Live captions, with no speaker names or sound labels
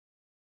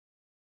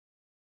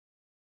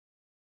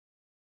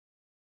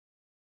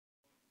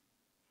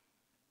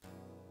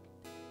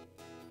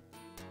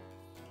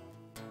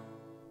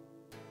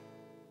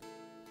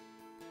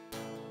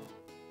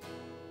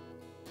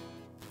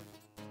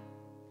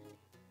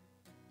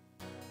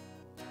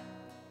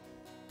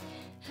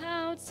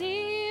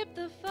deep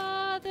the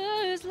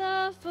Father's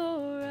love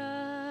for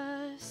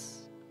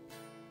us,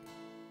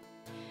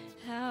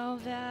 how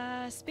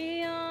vast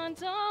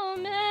beyond all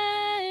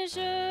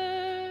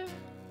measure,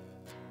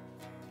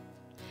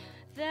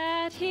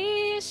 that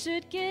he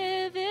should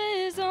give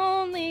his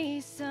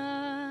only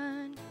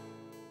Son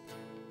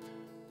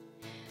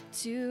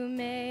to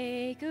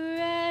make a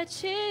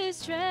wretch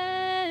his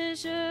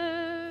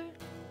treasure.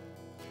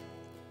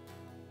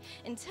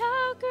 And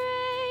how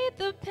great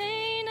the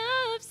pain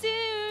of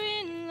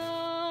searing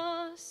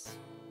loss,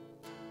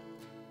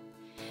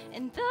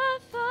 and the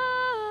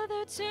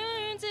Father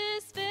turns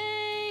his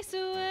face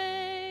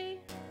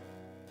away,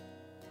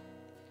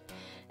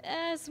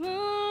 as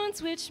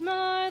wounds which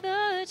mar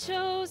the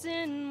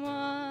chosen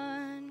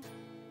one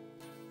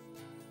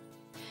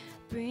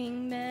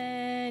bring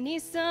many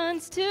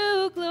sons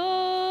to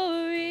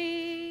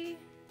glory.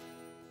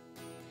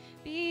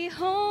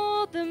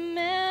 Behold the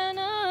man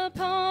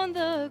upon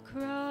the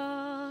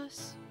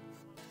cross,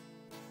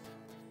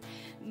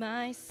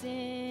 my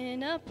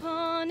sin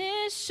upon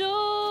his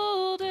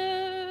shoulders.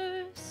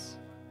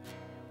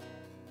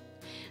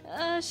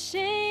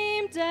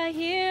 Ashamed, I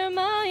hear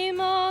my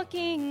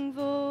mocking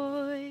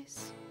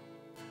voice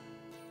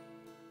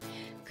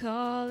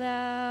call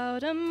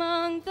out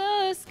among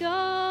the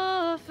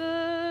scoffers,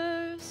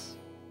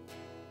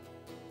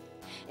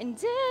 and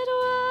it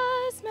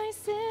was my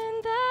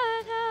sin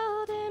that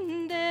held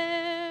him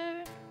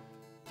there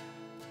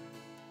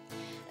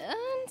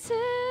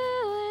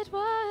until it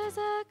was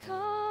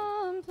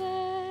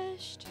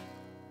accomplished.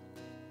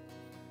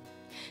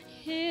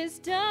 His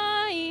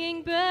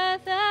dying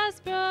breath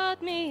has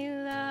brought me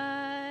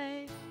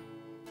life.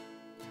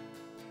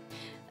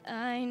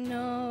 I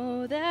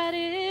know that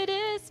it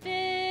is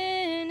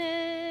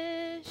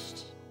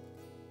finished.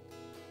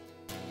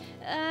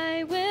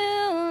 I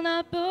will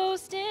not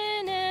boast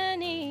in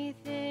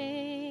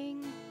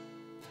anything,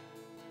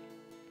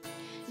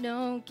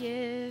 no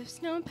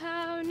gifts, no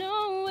power,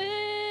 no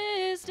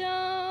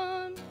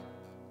wisdom,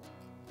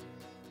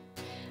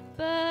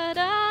 but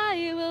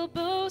I will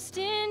boast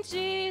in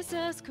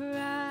Jesus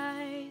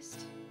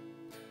Christ,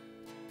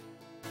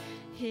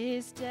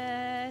 his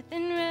death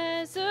and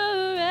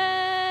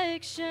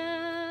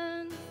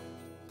resurrection.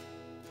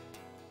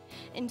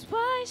 And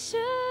why should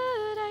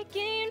I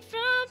gain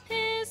from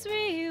his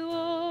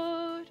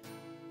reward?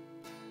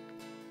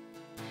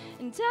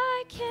 And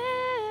I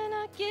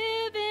cannot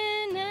give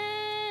an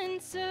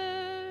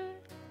answer,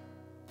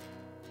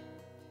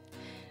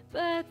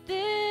 but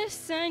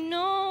this I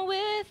know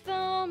with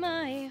all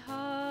my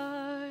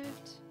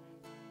heart: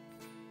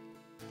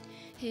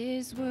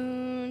 his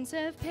wounds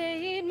have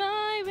paid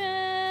my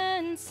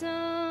ransom.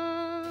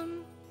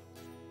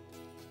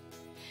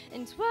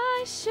 And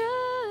why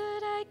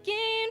should I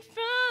gain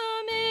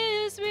from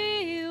his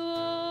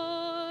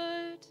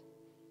reward?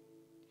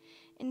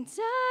 And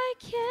I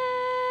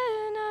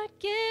cannot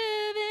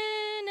give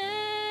an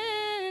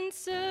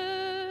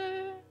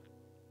answer,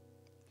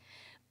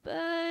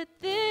 but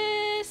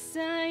this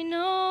I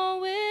know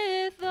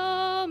with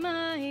all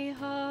my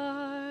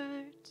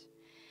heart: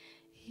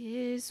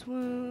 his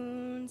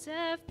wounds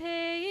have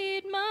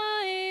paid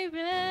my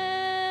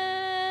ransom.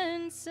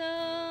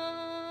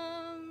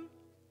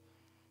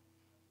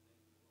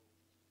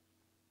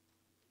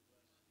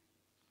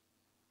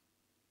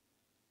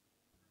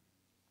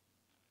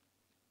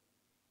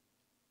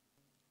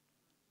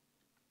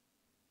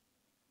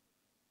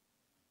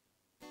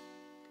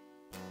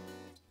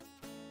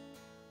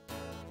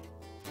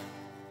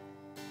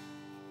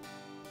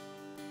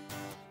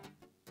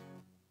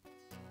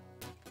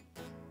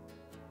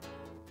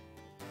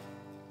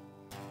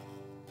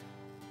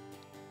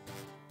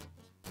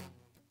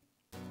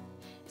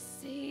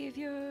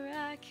 Savior,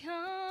 I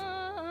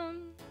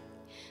come,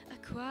 I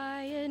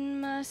quiet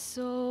my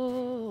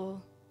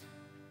soul.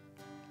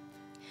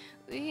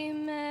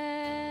 Remember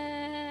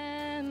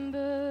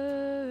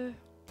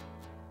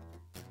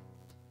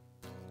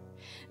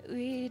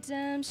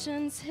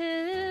redemption's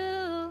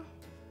hill,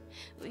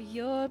 where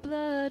your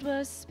blood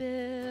was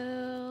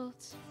spilled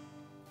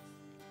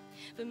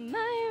for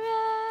my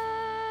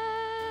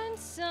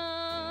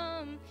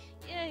ransom.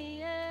 Yeah,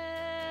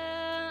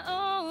 yeah.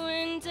 Oh,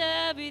 and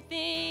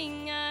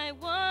everything I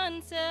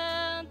once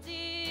held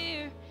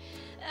dear,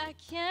 I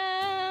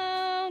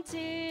count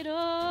it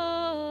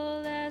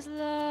all as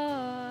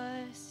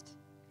lost.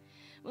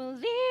 Well,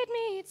 lead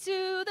me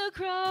to the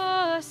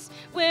cross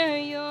where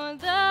your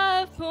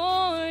love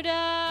poured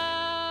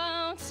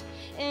out,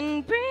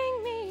 and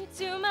bring me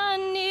to my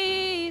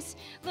knees.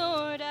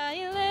 Lord,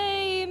 I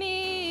lay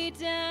me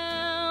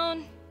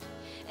down,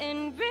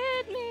 and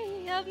rid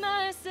me of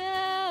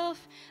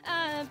myself.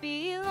 I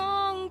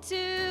belong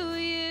to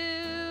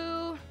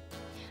you.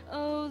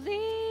 Oh,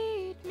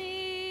 lead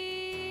me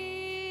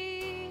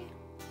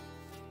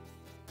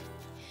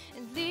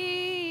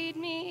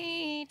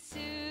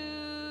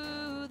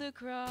to the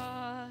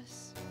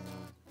cross.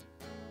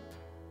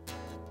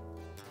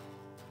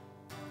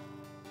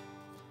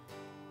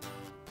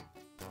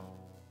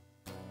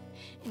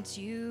 And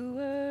you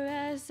were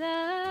as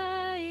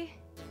I,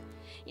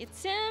 You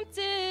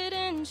tempted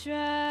and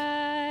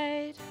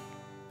tried.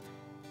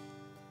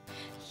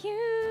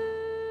 Human.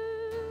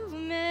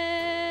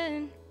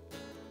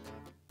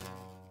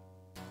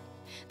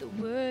 The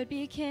Word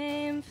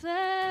became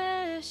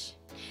flesh.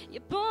 You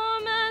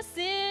bore my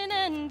sin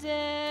and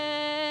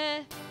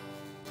death.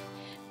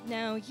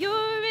 Now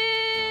you're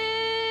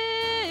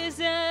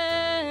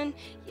risen.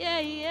 Yeah,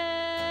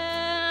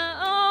 yeah.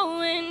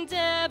 Oh, and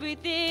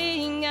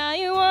everything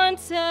I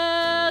once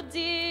held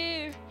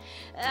dear,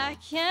 I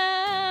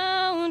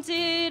count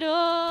it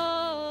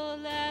all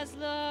as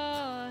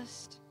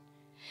lost.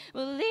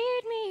 Well,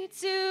 lead me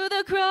to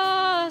the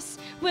cross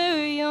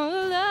where your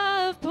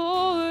love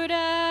poured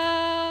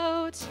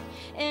out,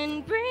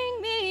 and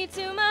bring me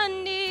to my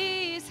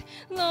knees.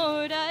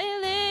 Lord, I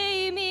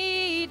lay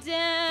me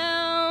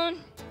down,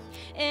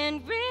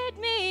 and rid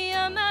me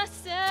of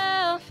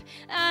myself.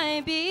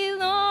 I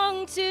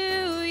belong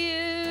to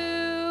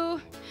you.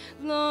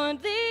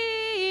 Lord,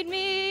 lead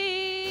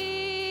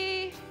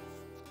me,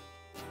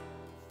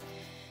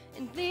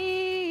 and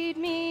lead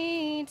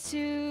me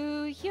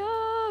to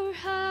your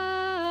heart,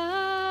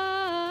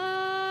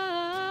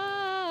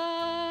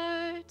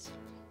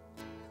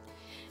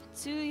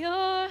 to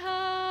your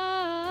heart,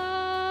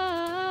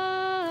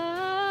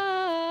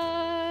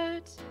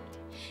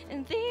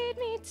 and lead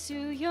me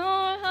to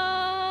your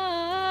heart,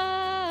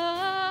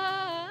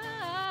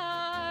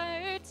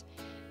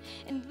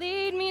 and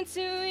lead me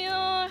to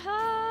your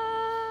heart.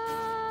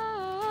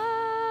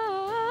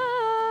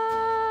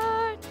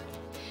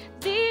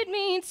 Lead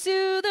me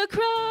to the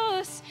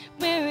cross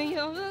where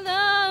your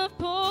love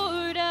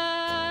poured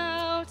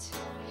out,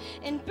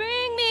 and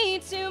bring me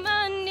to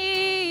my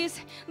knees.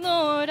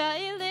 Lord,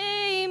 I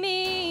lay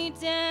me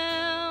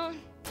down,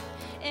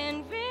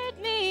 and rid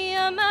me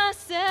of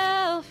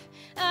myself.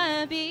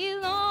 I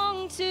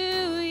belong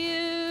to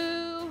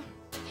you.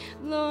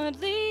 Lord,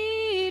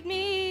 lead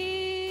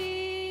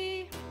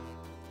me.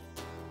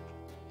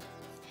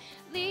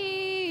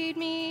 Lead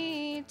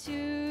me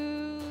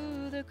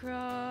to the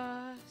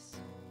cross.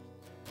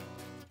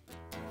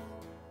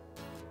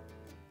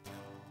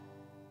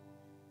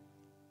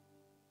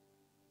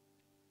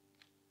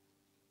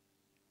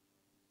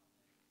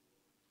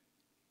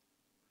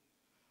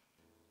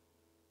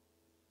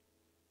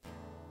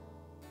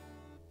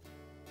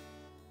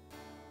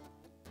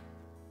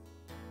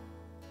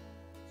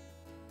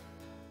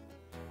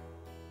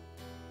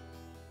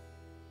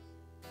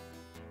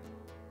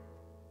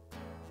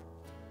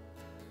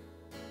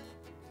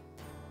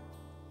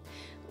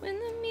 When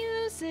the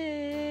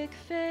music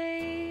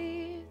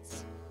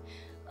fades,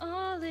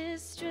 all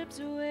is stripped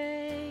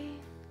away,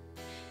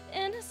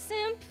 and I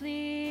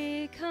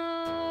simply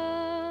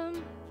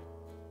come,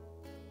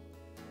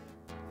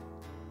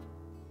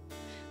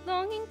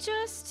 longing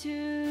just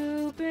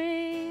to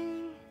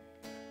bring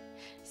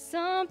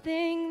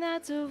something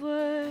that's of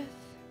worth,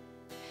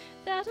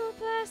 that'll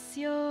bless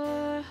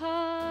your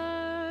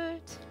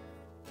heart.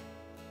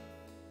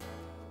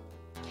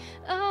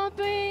 I'll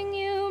bring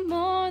you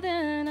more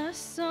than a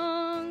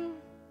song,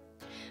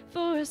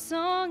 for a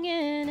song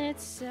in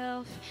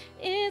itself,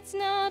 it's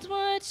not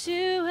what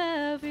you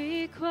have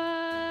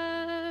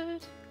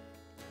required.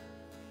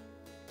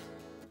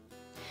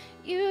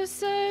 You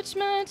search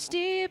much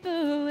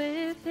deeper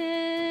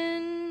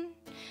within,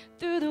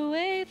 through the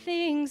way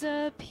things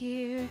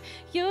appear.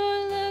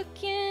 You're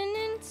looking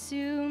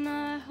into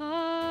my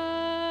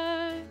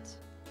heart.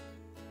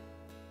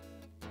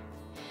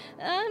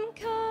 I'm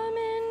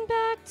coming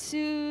back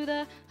to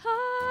the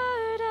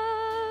heart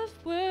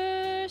of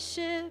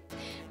worship,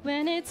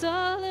 when it's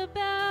all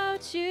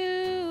about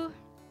you.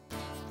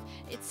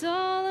 It's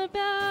all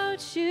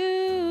about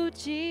you,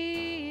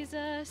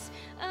 Jesus.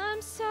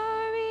 I'm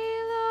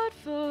sorry, Lord,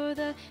 for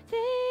the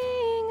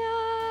thing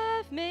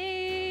I've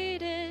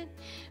made it,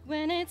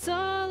 when it's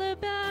all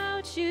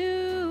about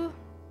you.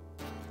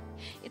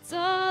 It's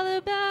all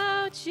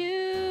about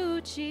you,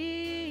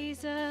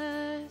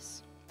 Jesus.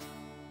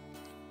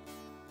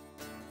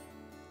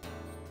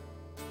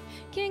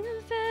 King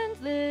of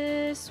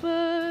endless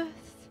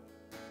worth,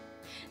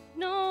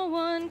 no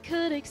one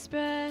could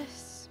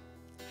express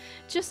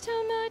just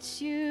how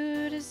much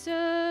you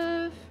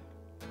deserve.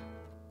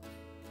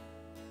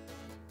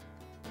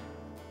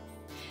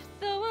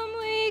 Though I'm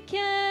weak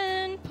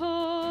and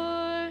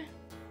poor,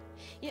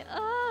 yeah,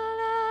 all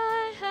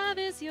I have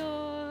is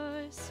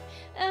yours,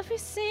 every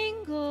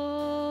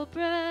single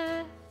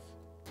breath.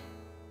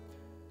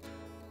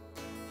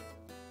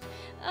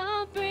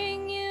 I'll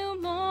bring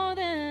you more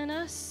than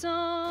a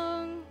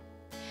song,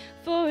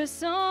 for a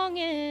song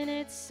in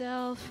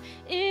itself,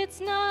 it's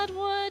not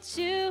what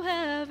you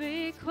have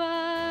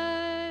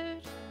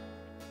required.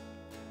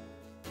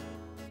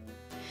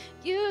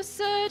 You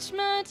search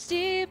much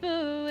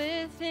deeper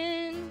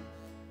within,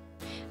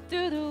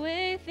 through the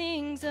way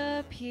things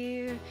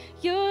appear.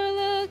 You're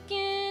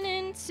looking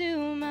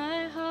into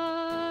my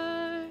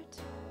heart.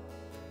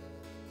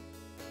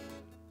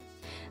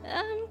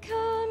 I'm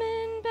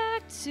coming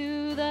back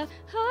to the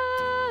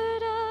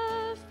heart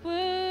of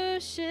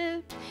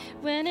worship,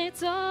 when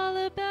it's all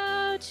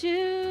about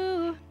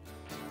you.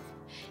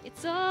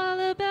 It's all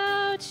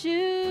about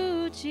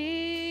you,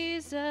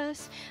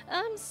 Jesus.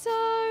 I'm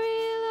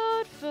sorry,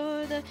 Lord,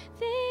 for the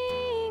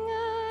thing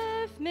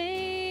I've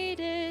made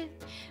it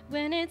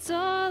when it's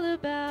all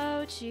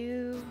about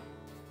you.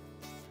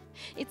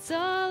 It's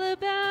all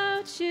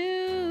about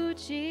you,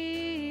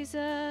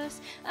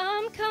 Jesus.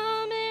 I'm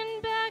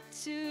coming back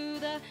to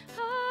the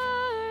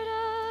heart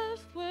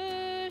of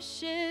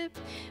worship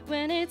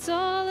when it's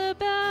all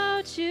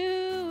about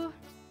you.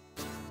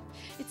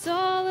 It's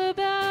all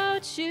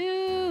about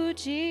you,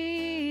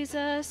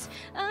 Jesus.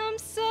 I'm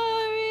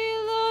sorry,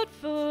 Lord,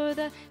 for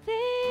the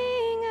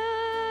thing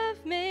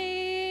I've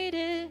made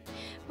it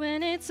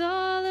when it's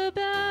all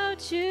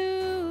about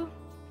you.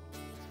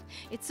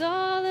 It's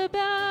all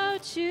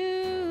about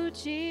you,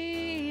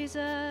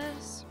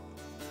 Jesus.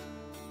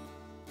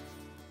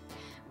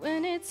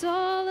 When it's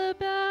all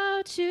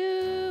about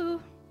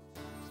you,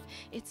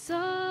 it's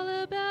all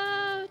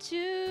about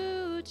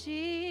you,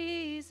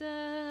 Jesus.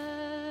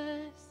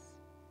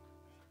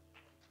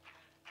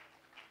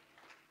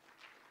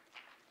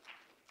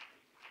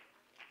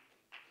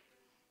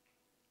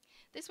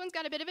 This one's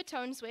got a bit of a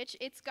tone switch.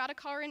 It's got a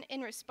call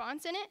and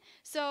response in it.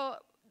 So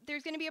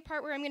there's going to be a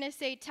part where I'm going to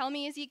say, tell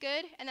me, is he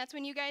good? And that's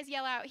when you guys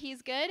yell out,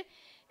 he's good.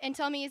 And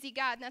tell me, is he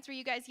God? And that's where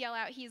you guys yell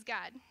out, he's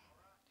God.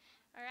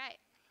 All right.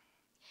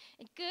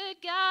 And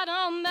good God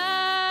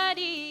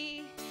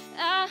Almighty,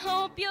 I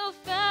hope you'll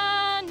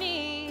find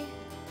me.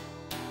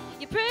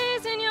 You're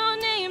praising your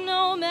name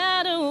no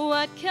matter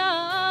what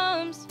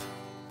comes.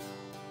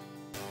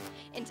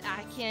 And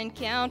I can't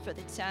count for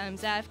the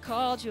times I've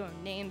called your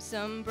name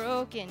some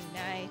broken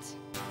night.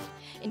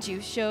 And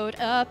you showed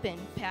up and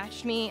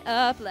patched me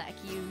up like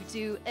you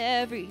do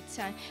every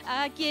time.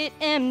 I get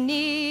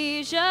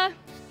amnesia.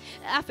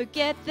 I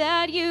forget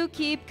that you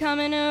keep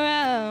coming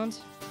around.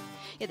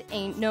 Yeah, there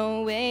ain't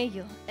no way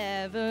you'll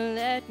ever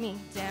let me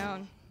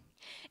down.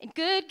 And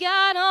good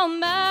God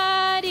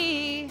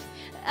Almighty,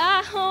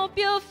 I hope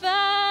you'll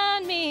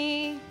find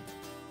me.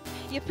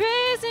 You're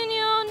praising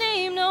your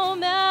name no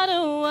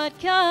matter what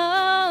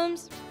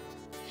comes.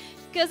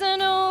 'Cause I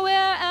know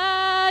where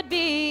I'd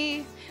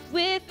be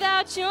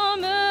without your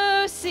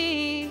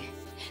mercy.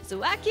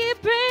 So I keep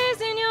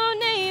praising your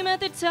name at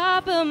the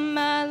top of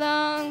my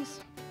lungs.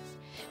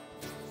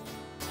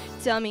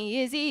 Tell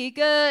me, is he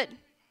good?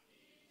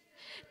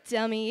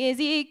 Tell me, is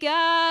he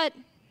God?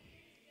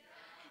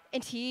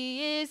 And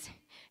he is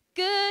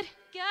good,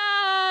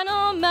 God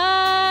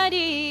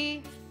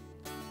Almighty.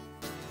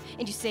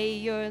 And you say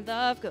your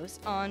love goes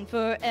on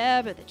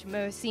forever, that your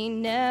mercy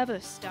never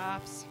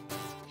stops.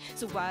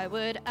 So why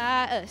would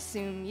I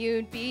assume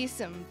you'd be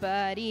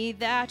somebody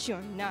that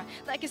you're not?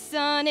 Like a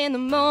sun in the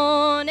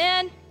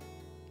morning,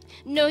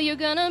 know you're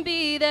gonna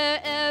be there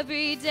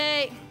every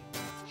day.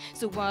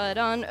 So what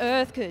on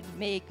earth could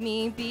make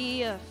me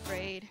be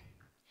afraid?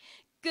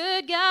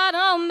 Good God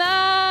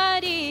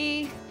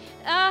Almighty,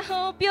 I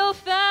hope you'll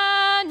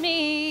find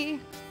me.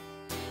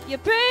 You're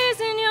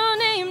praising your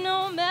name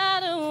no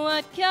matter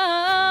what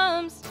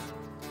comes.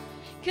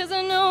 'Cause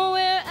I know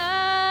where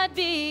I'd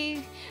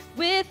be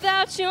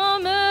without your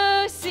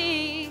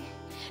mercy.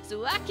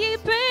 So I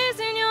keep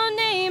praising your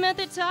name at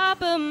the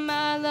top of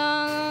my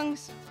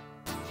lungs.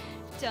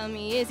 Tell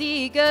me, is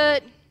he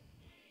good?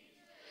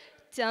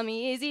 Tell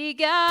me, is he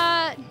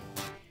God?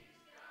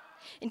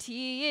 And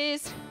he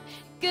is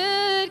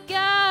good,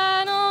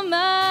 God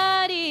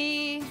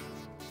Almighty.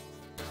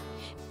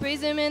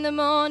 Praise him in the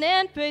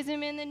morning, praise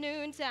him in the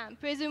noontime,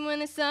 praise him when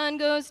the sun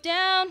goes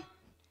down.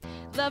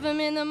 Love him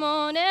in the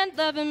morning,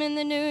 love him in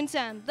the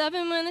noontime, love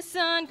him when the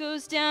sun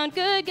goes down.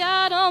 Good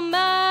God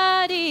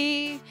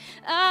Almighty,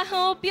 I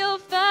hope you'll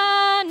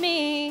find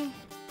me.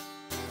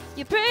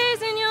 You're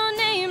praising your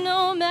name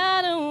no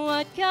matter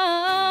what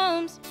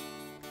comes.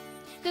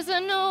 'Cause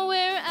I know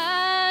where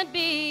I'd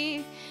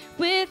be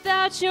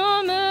without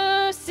your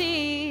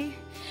mercy.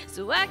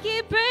 So I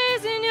keep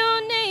praising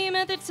your name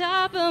at the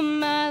top of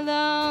my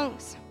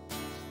lungs.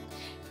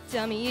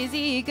 Tell me, is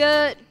he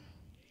good?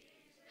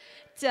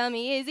 Tell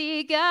me, is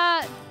he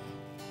God?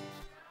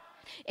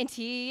 And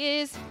he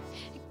is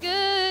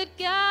good,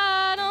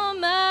 God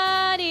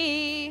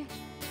Almighty.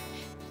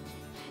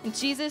 And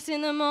Jesus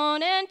in the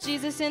morning,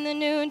 Jesus in the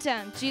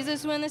noontime,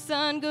 Jesus when the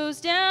sun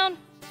goes down.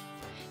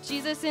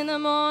 Jesus in the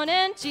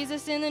morning,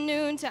 Jesus in the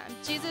noontime,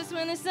 Jesus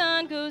when the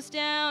sun goes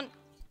down.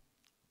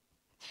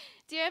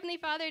 Dear Heavenly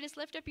Father, I just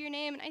lift up your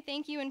name, and I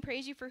thank you and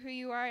praise you for who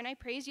you are, and I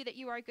praise you that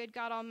you are good,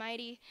 God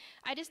Almighty.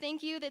 I just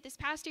thank you that this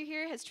pastor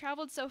here has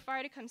traveled so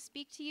far to come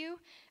speak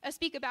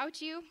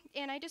about you,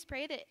 and I just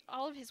pray that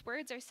all of his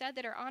words are said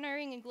that are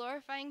honoring and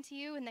glorifying to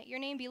you, and that your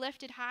name be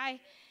lifted high,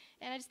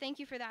 and I just thank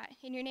you for that.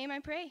 In your name I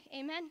pray,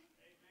 amen.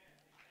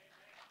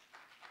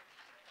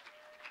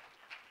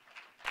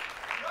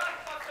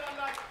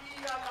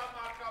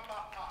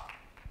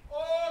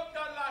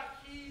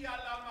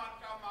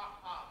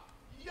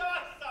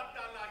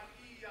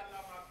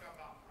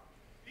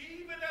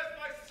 Even as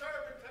my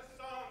servant has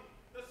sung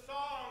the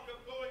song of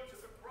going to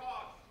the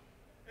cross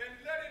and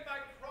letting my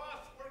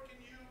cross work in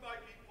you, my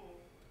people,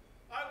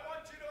 I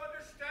want you to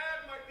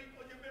understand, my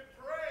people, you've been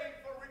praying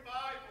for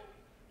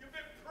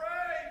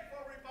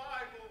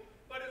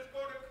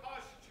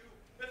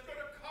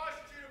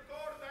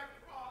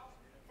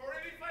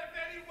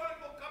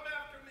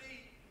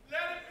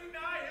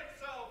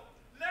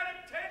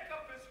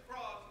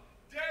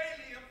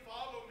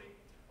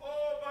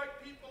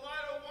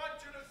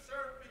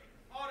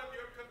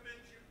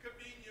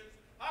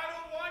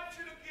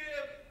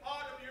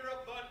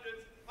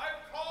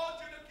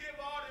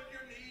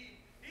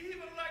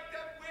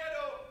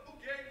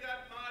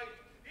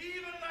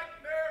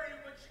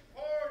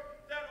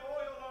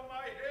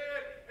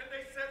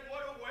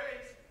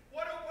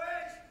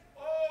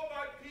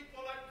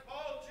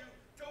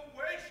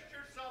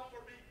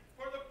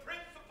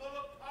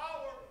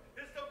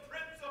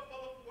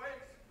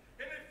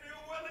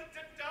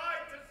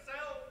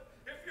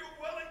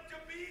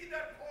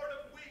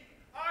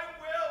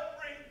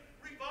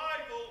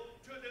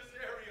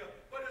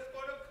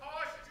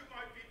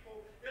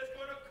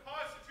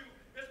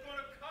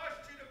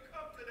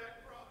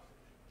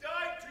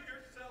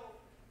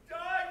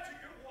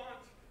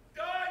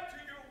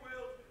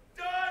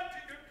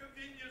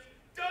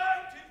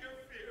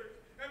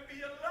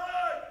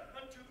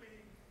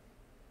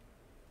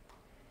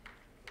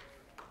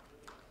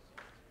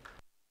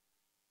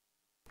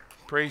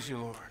Praise you,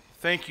 Lord.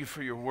 Thank you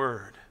for your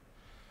word.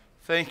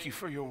 Thank you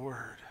for your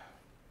word.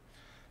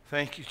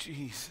 Thank you,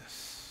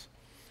 Jesus.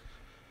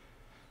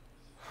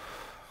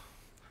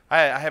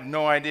 I have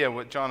no idea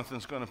what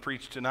Jonathan's going to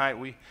preach tonight.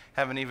 We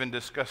haven't even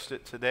discussed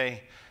it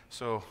today.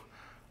 So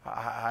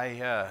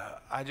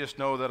I just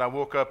know that I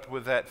woke up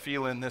with that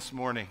feeling this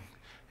morning.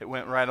 It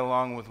went right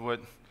along with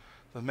what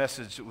the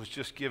message that was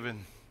just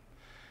given.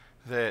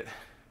 And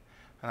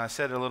I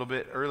said a little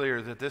bit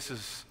earlier that this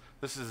is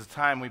the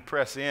time we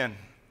press in.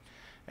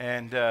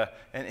 And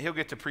he'll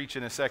get to preach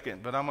in a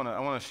second, but I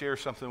want to share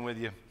something with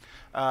you.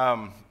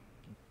 Back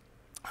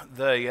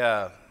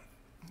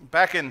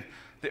in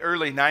the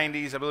early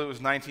 90s, I believe it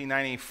was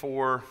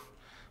 1994,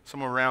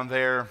 somewhere around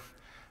there,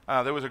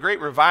 there was a great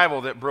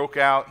revival that broke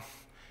out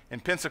in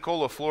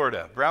Pensacola,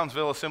 Florida.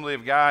 Brownsville Assembly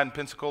of God in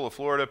Pensacola,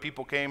 Florida.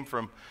 People came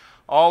from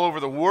all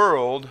over the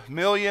world.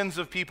 Millions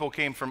of people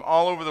came from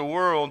all over the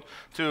world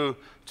to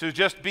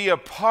just be a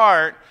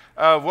part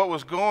of what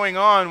was going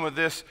on with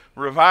this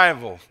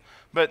revival.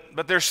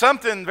 But there's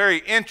something very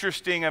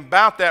interesting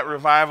about that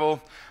revival,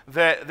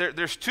 that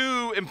there's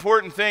two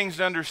important things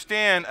to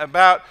understand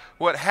about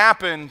what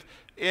happened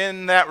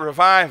in that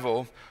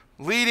revival.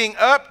 Leading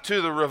up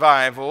to the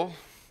revival,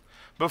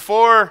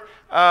 before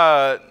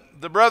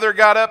the brother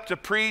got up to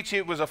preach,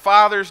 it was a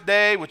Father's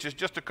Day, which is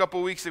just a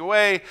couple weeks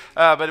away,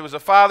 but it was a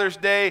Father's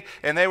Day,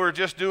 and they were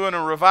just doing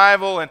a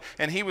revival,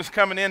 and he was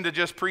coming in to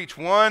just preach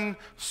one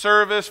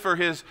service for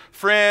his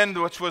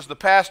friend, which was the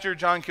pastor,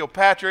 John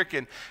Kilpatrick,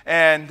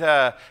 and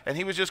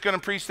he was just going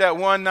to preach that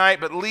one night.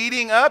 But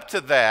leading up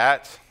to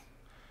that,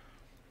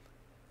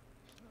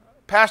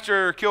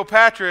 Pastor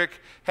Kilpatrick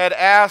had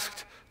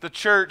asked the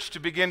church to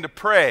begin to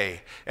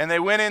pray, and they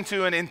went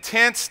into an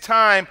intense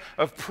time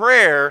of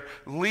prayer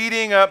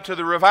leading up to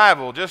the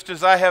revival, just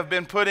as I have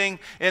been putting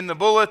in the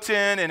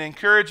bulletin and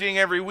encouraging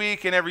every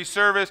week in every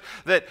service,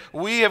 that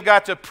we have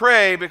got to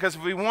pray, because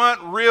if we want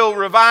real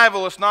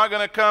revival, it's not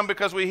going to come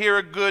because we hear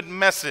a good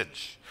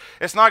message.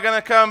 It's not going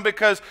to come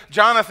because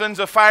Jonathan's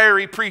a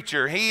fiery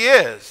preacher. He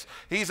is.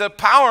 He's a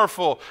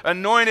powerful,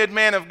 anointed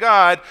man of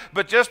God,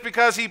 but just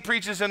because he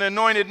preaches an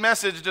anointed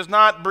message does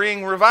not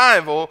bring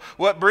revival.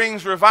 What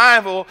brings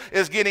revival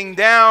is getting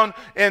down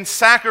and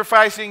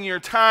sacrificing your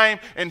time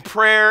in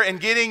prayer and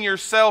getting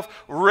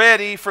yourself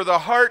ready for the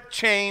heart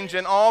change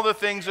and all the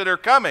things that are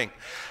coming.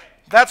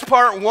 That's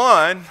part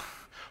one.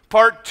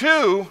 Part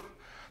two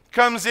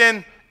comes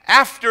in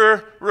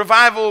after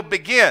revival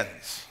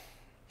begins.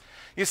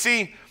 You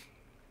see,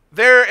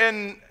 there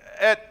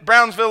at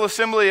Brownsville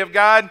Assembly of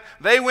God,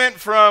 they went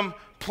from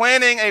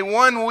planning a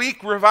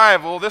one-week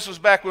revival. This was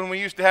back when we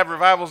used to have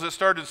revivals that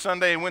started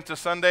Sunday and went to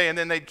Sunday, and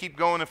then they'd keep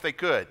going if they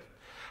could,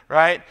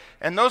 right?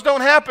 And those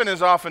don't happen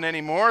as often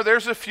anymore.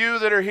 There's a few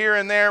that are here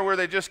and there where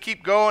they just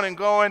keep going and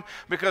going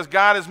because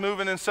God is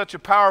moving in such a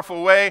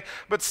powerful way,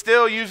 but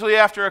still, usually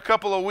after a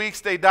couple of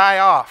weeks, they die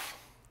off.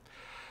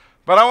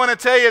 But I want to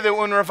tell you that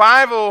when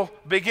revival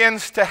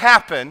begins to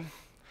happen,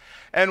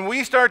 and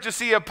we start to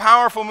see a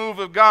powerful move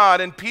of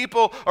God, and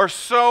people are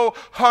so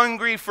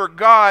hungry for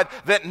God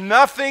that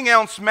nothing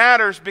else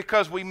matters,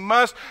 because we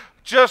must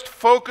just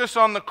focus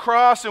on the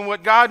cross and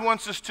what God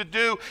wants us to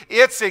do.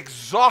 It's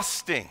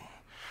exhausting.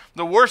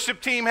 The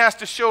worship team has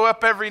to show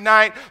up every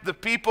night. The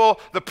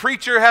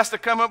preacher has to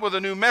come up with a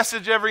new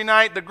message every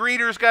night. The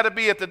greeter's got to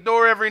be at the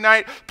door every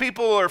night.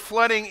 People are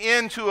flooding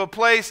into a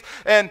place,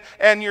 and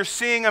you're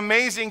seeing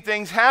amazing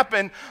things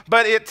happen,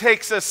 but it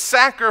takes a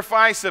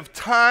sacrifice of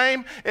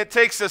time. It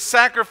takes a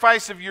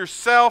sacrifice of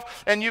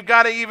yourself, and you've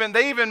got to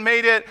they even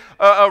made it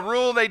a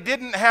rule. They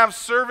didn't have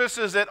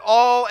services at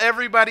all.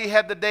 Everybody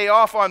had the day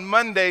off on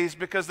Mondays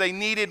because they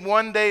needed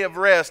one day of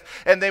rest,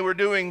 and they were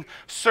doing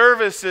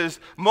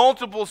services,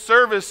 multiple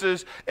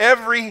services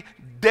every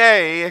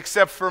day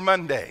except for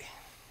Monday.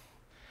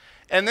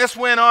 And this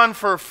went on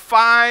for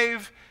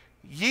 5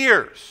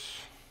 years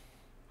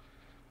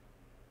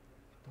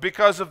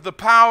because of the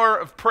power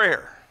of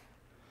prayer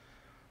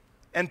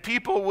and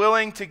people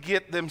willing to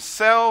get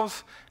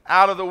themselves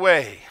out of the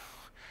way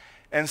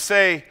and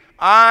say,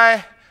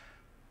 I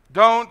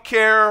don't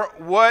care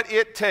what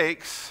it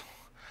takes.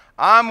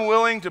 I'm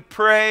willing to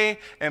pray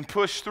and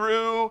push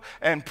through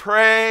and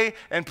pray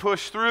and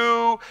push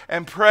through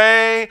and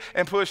pray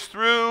and push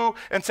through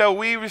until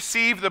we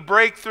receive the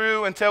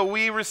breakthrough, until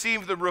we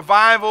receive the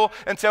revival,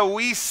 until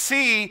we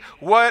see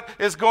what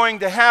is going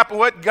to happen,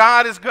 what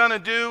God is going to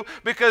do.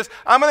 Because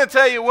I'm going to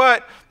tell you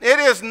what, it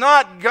is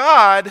not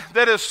God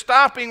that is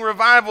stopping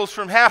revivals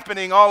from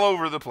happening all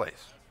over the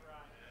place.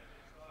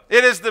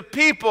 It is the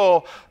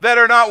people that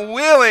are not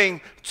willing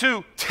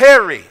to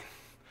tarry.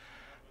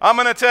 I'm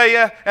going to tell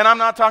you, and I'm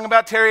not talking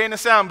about Terry in the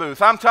sound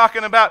booth. I'm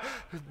talking about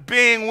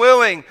being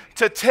willing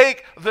to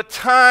take the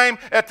time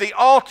at the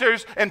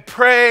altars and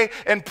pray,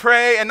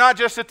 and not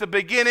just at the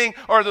beginning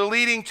or the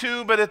leading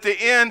to, but at the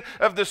end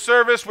of the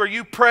service where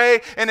you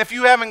pray. And if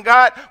you haven't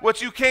got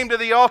what you came to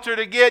the altar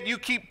to get, you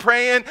keep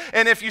praying.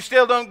 And if you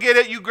still don't get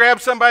it, you grab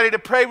somebody to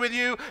pray with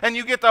you, and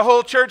you get the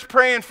whole church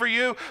praying for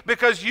you,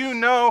 because you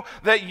know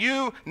that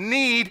you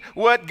need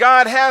what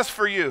God has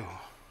for you.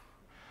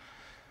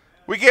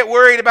 We get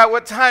worried about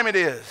what time it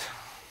is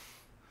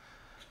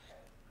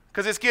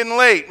because it's getting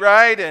late,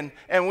 right?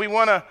 And we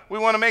want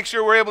to make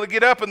sure we're able to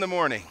get up in the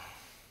morning.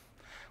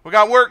 We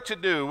got work to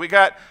do. We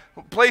got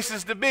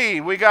places to be.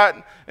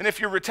 And if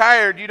you're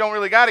retired, you don't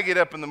really got to get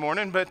up in the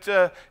morning, but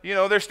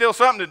there's still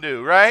something to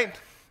do, right?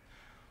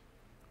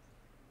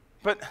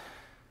 But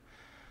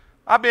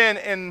I've been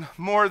in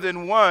more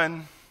than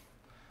one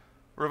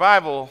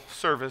revival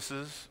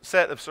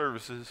set of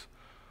services,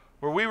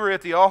 where we were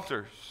at the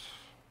altars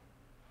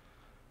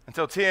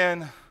until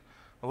 10,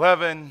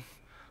 11,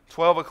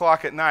 12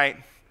 o'clock at night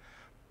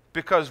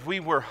because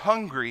we were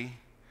hungry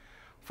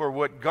for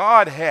what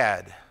God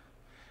had.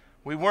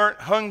 We weren't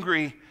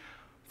hungry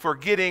for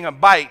getting a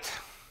bite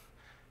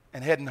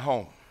and heading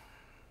home.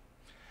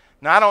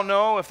 Now, I don't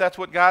know if that's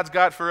what God's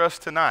got for us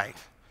tonight,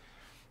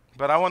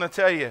 but I want to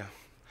tell you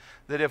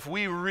that if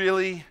we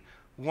really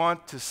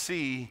want to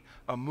see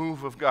a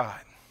move of God,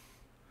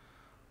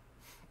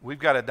 we've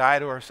got to die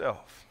to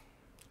ourselves.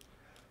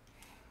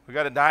 We've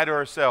got to die to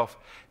ourselves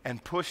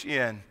and push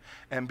in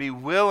and be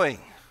willing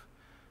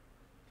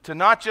to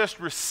not just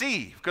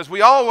receive, because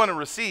we all want to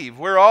receive.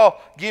 We're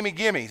all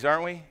gimmies,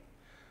 aren't we?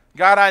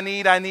 God, I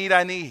need.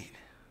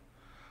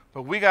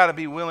 But we got to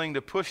be willing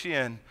to push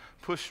in,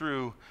 push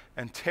through,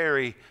 and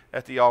tarry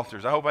at the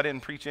altars. I hope I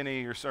didn't preach any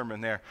of your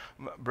sermon there,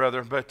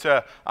 brother, but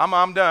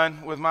I'm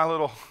done with my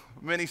little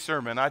mini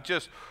sermon. I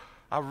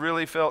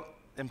really felt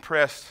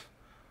impressed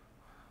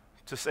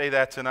to say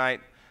that tonight,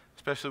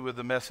 especially with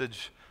the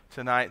message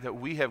tonight, that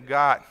we have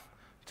got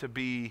to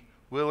be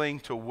willing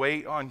to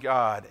wait on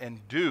God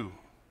and do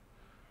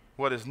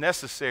what is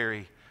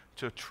necessary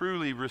to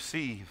truly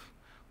receive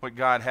what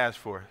God has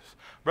for us.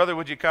 Brother,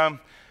 would you come?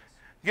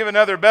 Give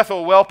another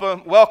Bethel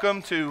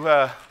welcome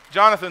to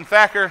Jonathan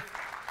Thacker.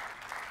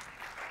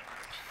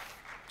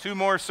 2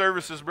 more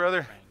services,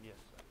 brother.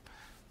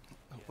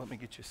 Let me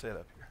get you set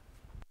up here.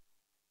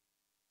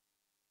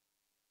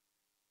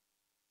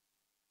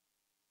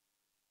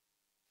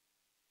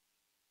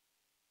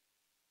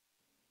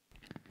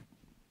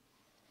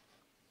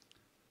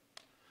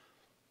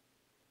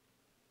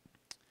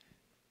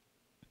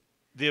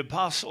 The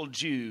Apostle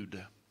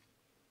Jude,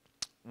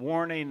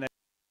 warning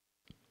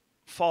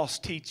false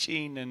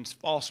teaching and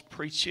false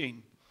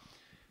preaching,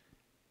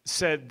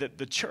 said that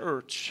the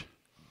church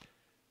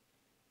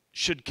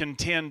should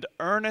contend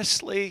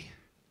earnestly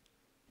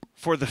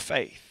for the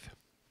faith.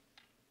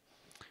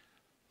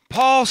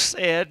 Paul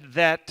said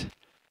that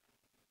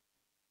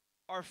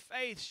our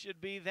faith should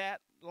be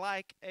that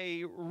like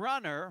a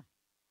runner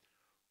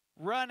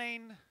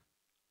running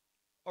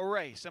a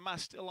race. Am I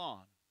still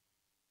on?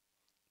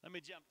 Let me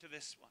jump to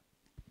this one.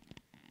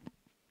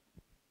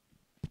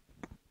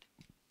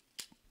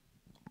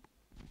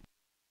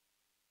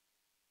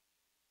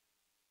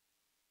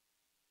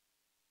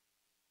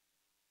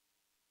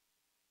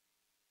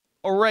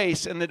 A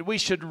race, and that we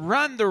should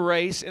run the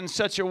race in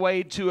such a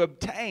way to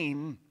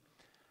obtain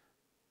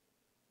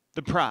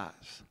the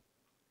prize.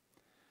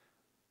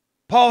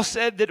 Paul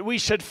said that we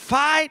should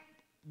fight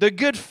the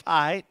good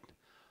fight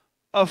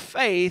of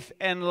faith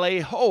and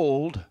lay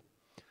hold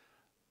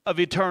of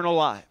eternal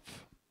life.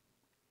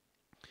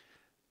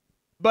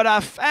 But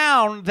I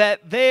found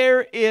that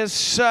there is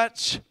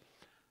such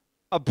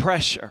a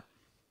pressure.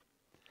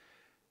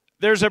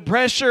 There's a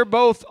pressure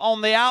both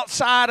on the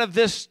outside of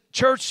this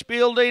church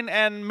building,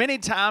 and many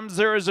times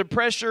there is a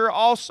pressure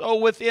also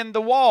within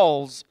the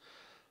walls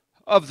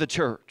of the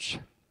church.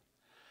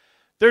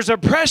 There's a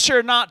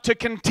pressure not to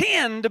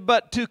contend,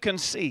 but to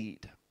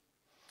concede.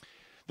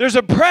 There's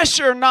a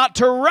pressure not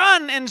to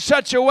run in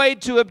such a way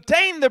to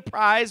obtain the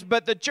prize,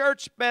 but the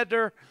church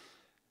better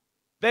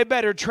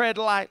tread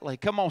lightly.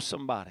 Come on,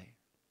 somebody.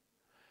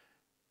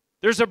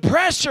 There's a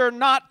pressure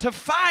not to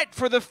fight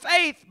for the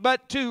faith,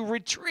 but to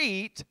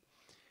retreat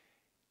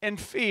in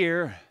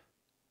fear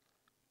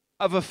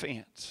of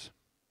offense.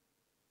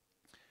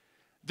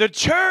 The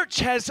church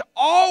has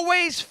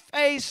always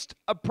faced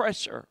a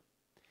pressure.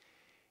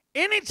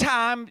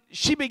 Anytime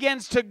she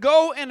begins to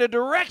go in a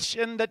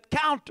direction that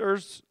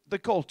counters the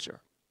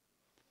culture.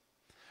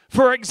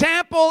 For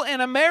example,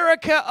 in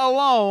America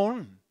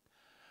alone,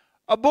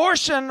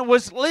 abortion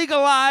was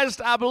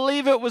legalized, I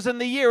believe it was in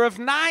the year of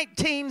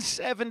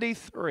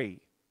 1973.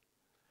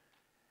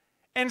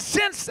 And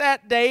since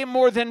that day,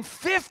 more than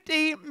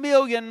 50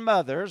 million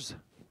mothers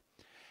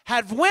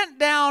have went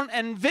down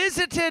and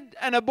visited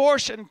an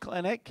abortion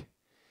clinic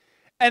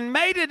and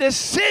made a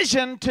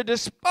decision to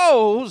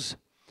dispose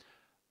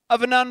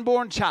of an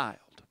unborn child.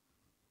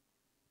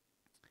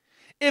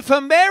 If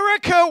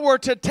America were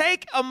to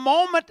take a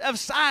moment of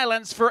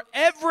silence for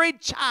every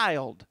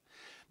child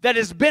that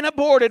has been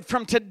aborted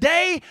from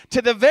today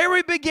to the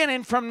very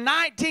beginning, from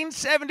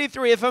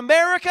 1973, if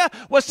America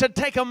was to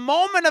take a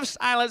moment of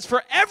silence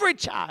for every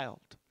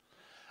child,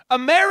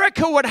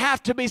 America would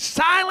have to be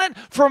silent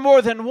for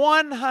more than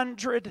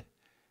 100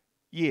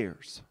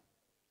 years.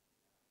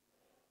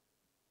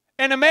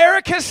 In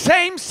America,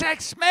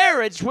 same-sex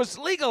marriage was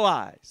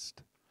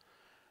legalized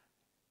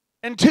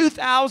in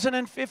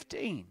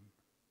 2015.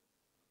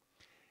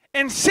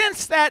 And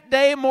since that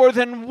day, more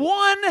than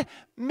 1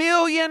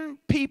 million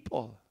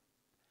people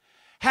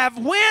have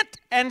went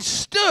and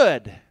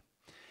stood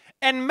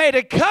and made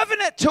a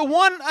covenant to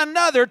one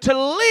another to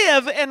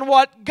live in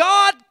what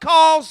God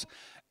calls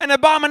an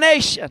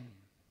abomination.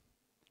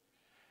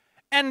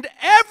 And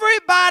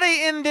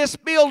everybody in this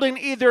building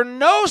either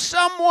knows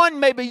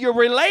someone maybe you're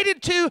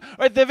related to,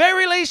 or at the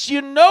very least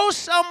you know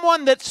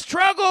someone that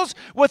struggles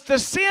with the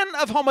sin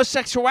of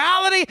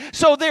homosexuality.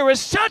 So there is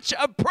such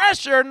a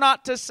pressure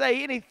not to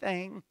say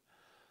anything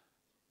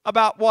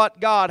about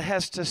what God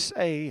has to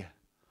say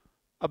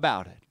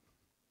about it.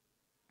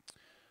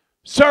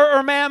 Sir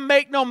or ma'am,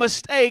 make no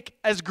mistake,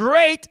 as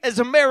great as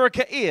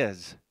America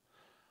is,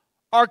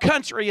 our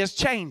country is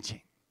changing.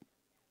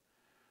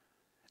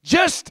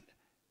 Just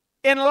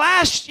in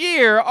last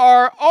year,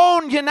 our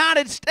own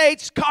United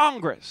States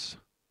Congress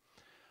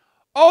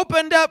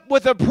opened up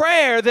with a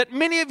prayer that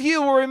many of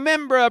you will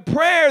remember, a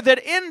prayer that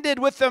ended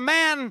with the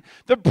man,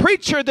 the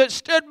preacher that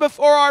stood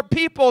before our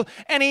people,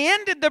 and he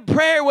ended the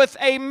prayer with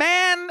a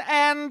man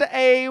and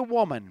a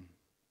woman.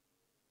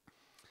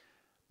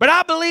 But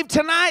I believe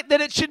tonight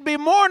that it should be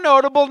more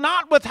notable,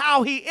 not with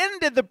how he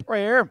ended the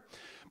prayer,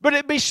 but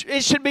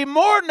it should be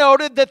more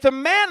noted that the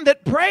man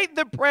that prayed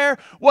the prayer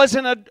was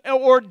an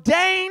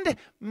ordained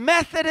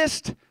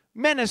Methodist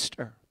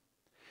minister.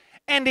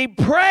 And he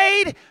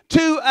prayed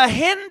to a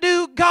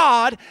Hindu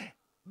god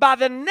by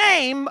the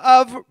name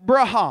of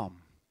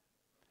Braham.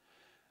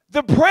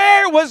 The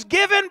prayer was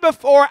given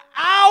before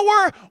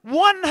our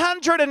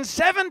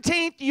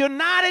 117th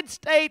United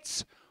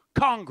States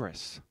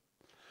Congress.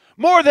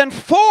 More than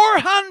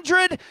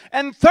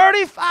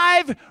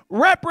 435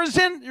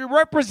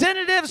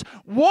 representatives,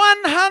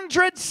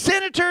 100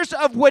 senators,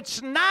 of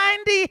which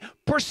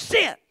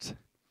 90%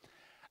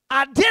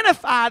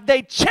 identified,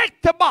 they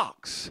checked the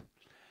box,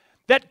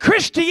 that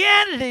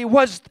Christianity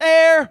was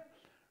their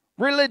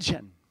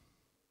religion.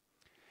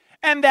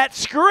 And that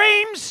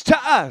screams to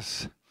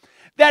us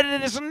that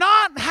it is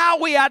not how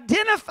we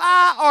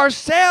identify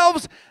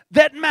ourselves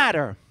that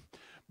matter,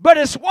 but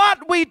it's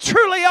what we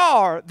truly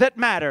are that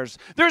matters.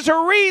 There's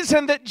a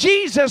reason that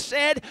Jesus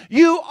said,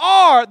 you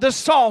are the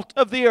salt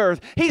of the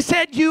earth. He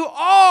said, you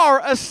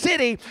are a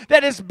city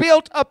that is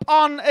built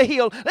upon a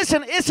hill.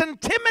 Listen, it's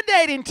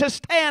intimidating to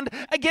stand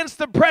against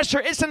the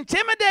pressure. It's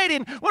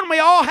intimidating when we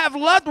all have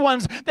loved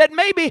ones that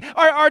maybe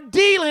are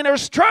dealing or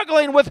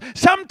struggling with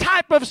some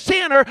type of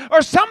sin,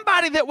 or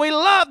somebody that we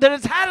love that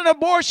has had an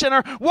abortion,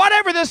 or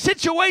whatever the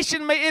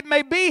situation it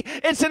may be.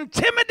 It's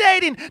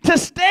intimidating to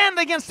stand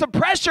against the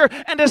pressure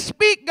and to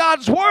speak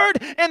God's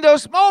word in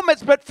those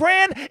moments. But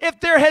friend, if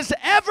there has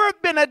ever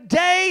been a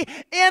day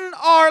in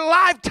our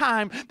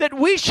lifetime that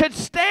we should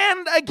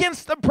stand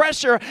against the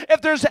pressure, if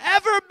there's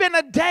ever been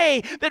a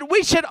day that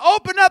we should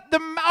open up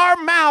our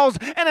mouths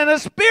and in a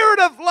spirit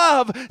of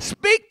love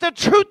speak the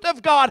truth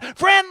of God,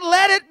 friend,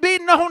 let it be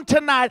known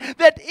tonight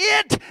that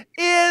it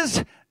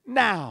is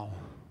now.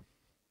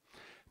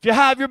 If you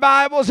have your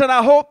Bibles, and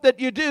I hope that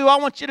you do, I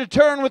want you to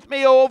turn with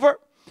me over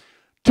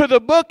to the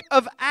book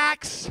of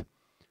Acts,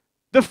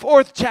 the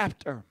 4th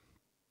chapter.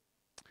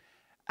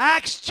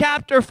 Acts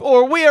chapter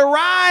 4. We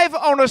arrive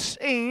on a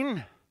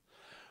scene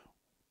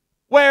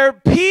where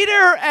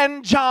Peter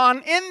and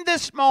John, in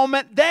this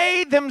moment,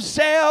 they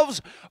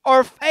themselves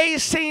are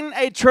facing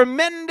a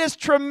tremendous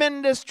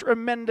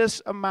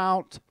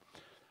amount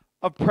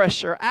of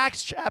pressure.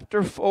 Acts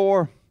chapter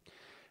 4.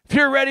 If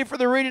you're ready for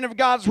the reading of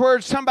God's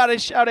word, somebody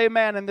shout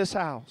amen in this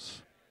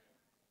house.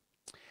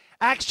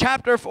 Acts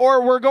chapter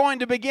 4, we're going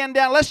to begin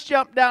down. Let's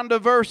jump down to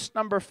verse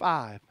number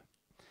 5.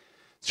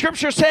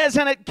 Scripture says,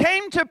 and it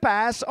came to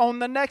pass on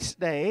the next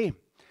day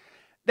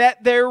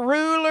that their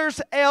rulers,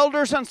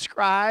 elders, and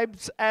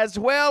scribes, as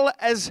well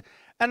as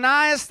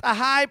Ananias the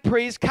high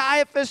priest,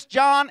 Caiaphas,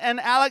 John, and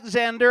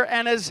Alexander,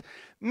 and as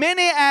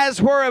many as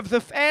were of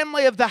the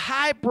family of the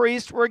high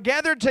priest, were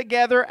gathered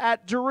together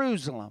at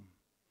Jerusalem.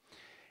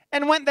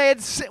 And when they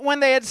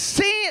had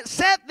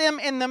set them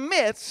in the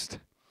midst,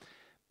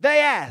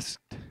 they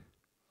asked,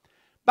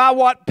 by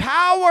what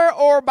power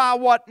or by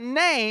what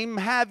name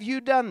have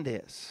you done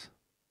this?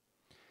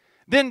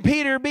 Then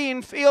Peter,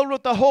 being filled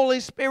with the Holy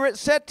Spirit,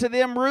 said to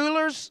them,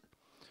 rulers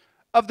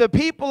of the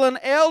people and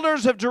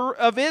elders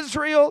of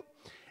Israel,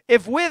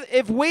 if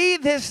we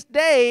this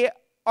day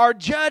are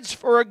judged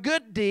for a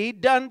good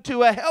deed done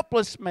to a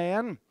helpless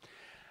man,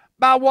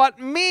 by what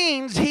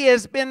means he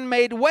has been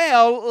made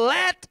well,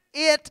 let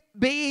it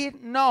be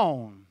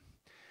known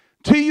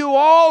to you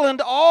all and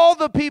all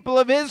the people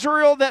of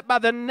Israel that by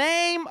the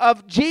name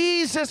of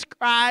Jesus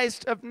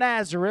Christ of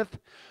Nazareth,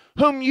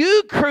 whom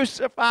you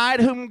crucified,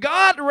 whom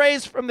God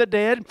raised from the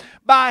dead,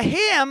 by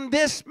him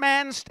this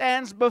man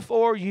stands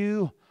before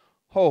you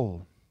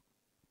whole.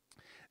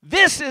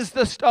 This is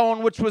the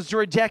stone which was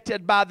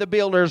rejected by the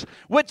builders,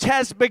 which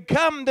has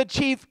become the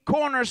chief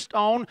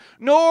cornerstone.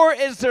 Nor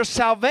is there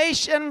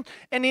salvation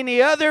in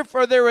any other,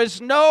 for there is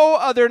no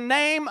other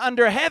name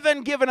under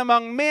heaven given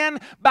among men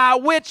by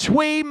which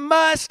we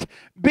must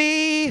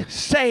be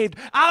saved.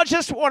 I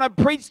just want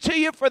to preach to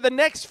you for the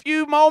next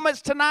few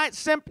moments tonight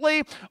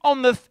simply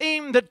on the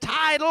theme, the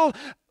title,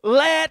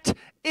 Let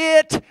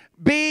It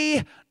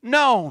Be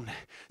Known.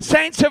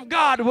 Saints of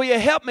God, will you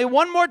help me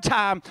one more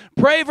time?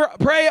 Pray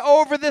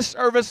over this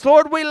service.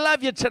 Lord, we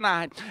love you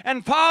tonight.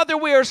 And Father,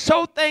 we are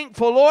so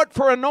thankful, Lord,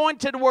 for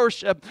anointed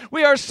worship.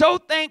 We are so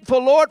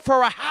thankful, Lord,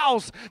 for a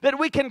house that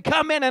we can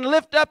come in and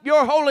lift up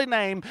your holy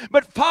name.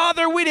 But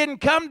Father, we didn't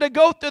come to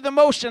go through the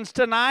motions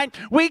tonight.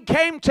 We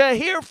came to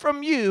hear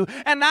from you.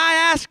 And I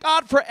ask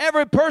God for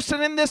every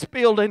person in this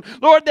building,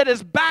 Lord, that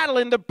is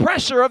battling the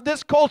pressure of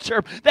this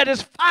culture, that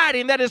is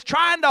fighting, that is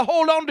trying to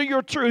hold on to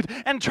your truth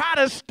and trying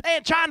to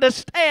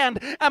stand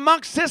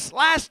amongst this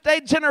last day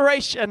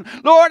generation.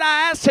 Lord,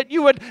 I ask that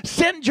you would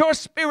send your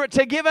spirit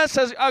to give us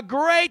a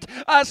great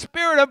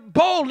spirit of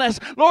boldness,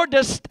 Lord,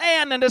 to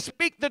stand and to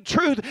speak the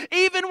truth,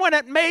 even when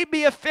it may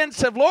be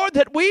offensive. Lord,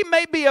 that we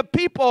may be a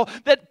people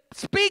that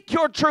speak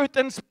your truth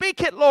and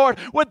speak it, Lord,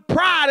 with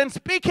pride and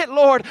speak it,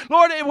 Lord.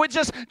 Lord, it would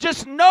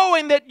just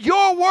knowing that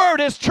your word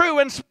is true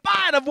in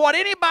spite of what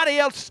anybody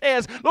else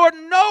says. Lord,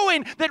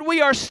 knowing that we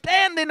are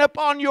standing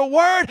upon your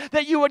word,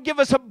 that you would give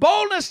us a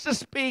boldness to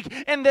speak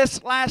in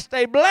this last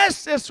day.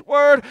 Bless this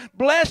word.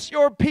 Bless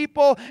your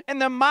people. In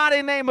the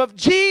mighty name of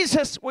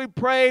Jesus, we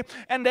pray.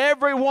 And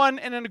everyone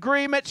in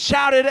agreement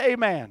shouted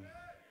amen.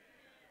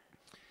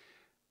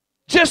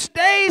 Just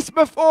days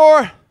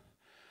before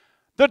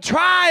the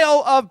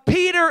trial of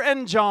Peter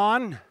and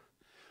John,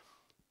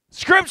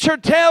 Scripture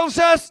tells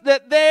us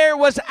that there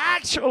was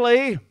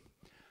actually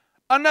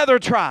another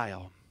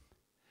trial.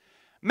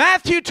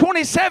 Matthew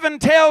 27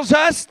 tells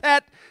us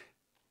that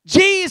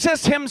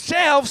Jesus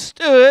himself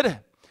stood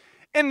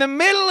in the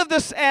middle of the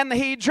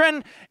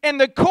Sanhedrin in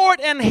the court,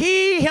 and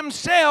he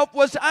himself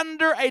was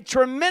under a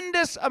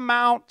tremendous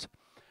amount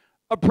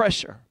of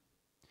pressure.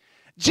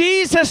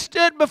 Jesus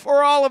stood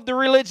before all of the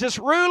religious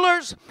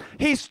rulers.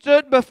 He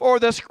stood before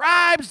the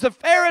scribes, the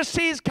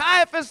Pharisees,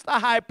 Caiaphas, the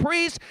high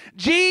priest.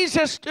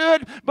 Jesus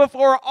stood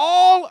before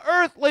all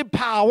earthly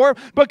power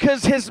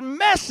because his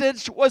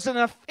message was an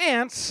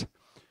offense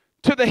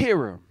to the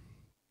hearer.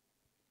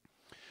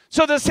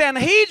 So the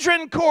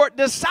Sanhedrin court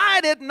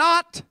decided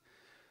not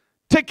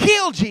to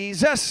kill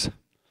Jesus,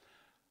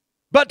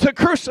 but to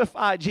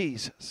crucify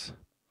Jesus.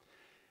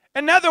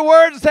 In other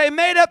words, they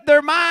made up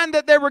their mind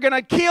that they were going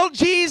to kill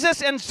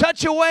Jesus in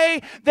such a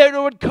way that it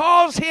would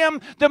cause him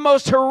the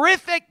most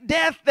horrific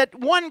death that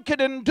one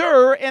could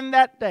endure in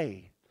that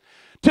day.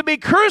 To be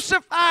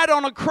crucified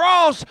on a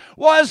cross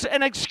was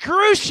an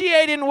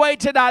excruciating way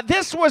to die.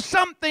 This was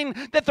something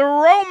that the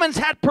Romans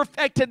had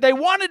perfected. They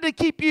wanted to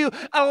keep you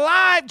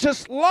alive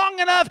just long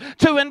enough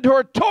to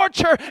endure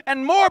torture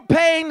and more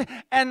pain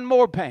and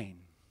more pain.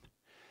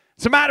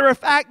 As a matter of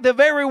fact, the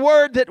very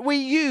word that we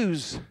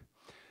use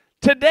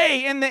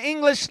today in the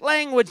English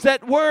language,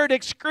 that word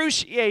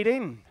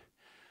excruciating,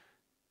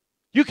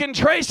 you can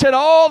trace it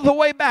all the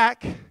way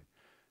back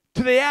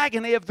to the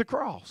agony of the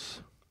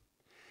cross.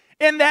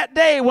 In that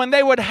day when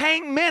they would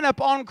hang men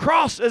upon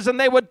crosses and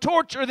they would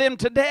torture them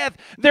to death,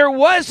 there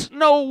was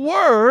no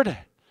word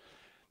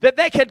that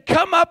they could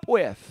come up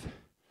with.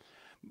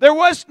 There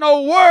was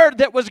no word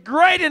that was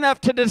great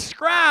enough to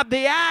describe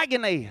the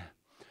agony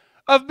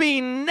of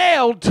being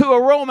nailed to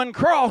a Roman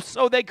cross,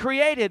 so they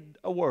created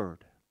a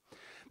word.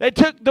 They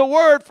took the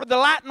word for the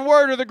Latin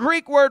word or the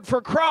Greek word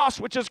for cross,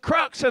 which is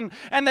crux, and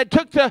they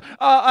took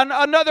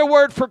another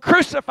word for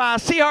crucify,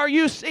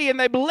 C-R-U-C, and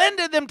they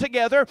blended them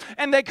together,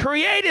 and they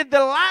created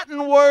the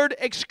Latin word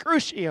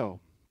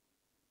excrucio.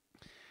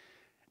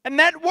 And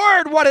that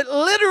word, what it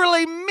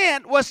literally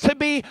meant was to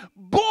be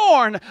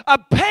born. A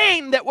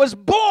pain that was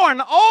born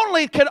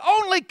could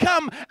only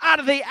come out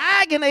of the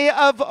agony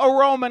of a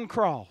Roman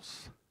cross.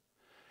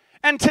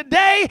 And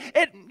today,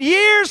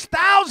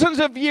 thousands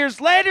of years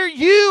later,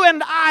 you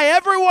and I,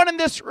 everyone in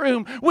this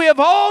room, we have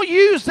all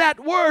used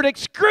that word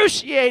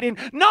excruciating,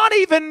 not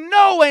even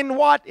knowing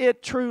what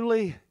it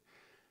truly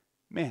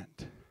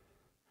meant.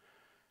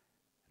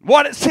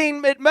 What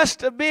it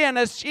must have been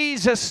as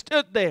Jesus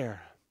stood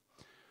there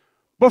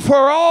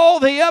before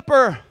all the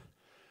upper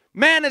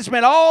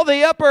management, all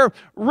the upper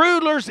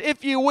rulers,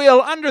 if you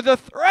will, under the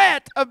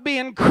threat of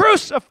being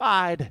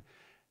crucified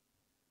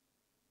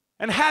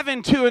and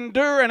having to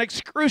endure an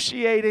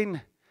excruciating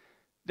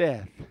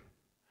death.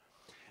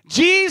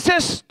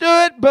 Jesus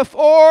stood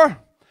before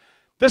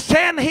the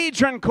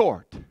Sanhedrin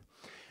court.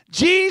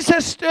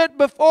 Jesus stood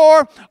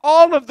before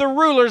all of the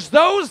rulers,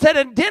 those that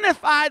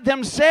identified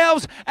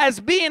themselves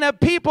as being a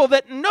people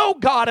that know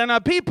God and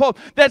a people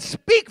that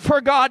speak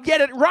for God,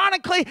 yet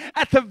ironically,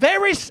 at the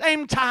very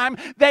same time,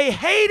 they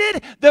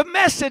hated the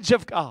message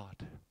of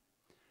God.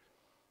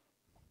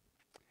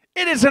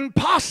 It is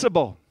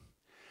impossible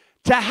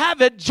to have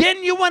a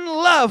genuine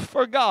love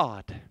for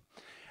God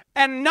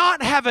and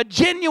not have a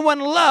genuine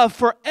love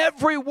for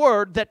every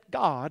word that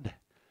God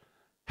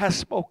has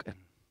spoken.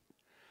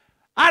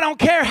 I don't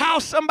care how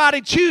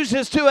somebody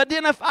chooses to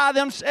identify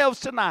themselves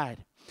tonight.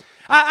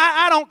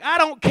 I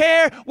don't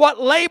care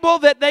what label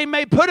that they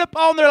may put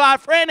upon their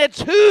life. Friend,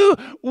 it's who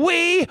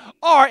we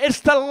are. It's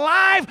the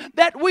life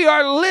that we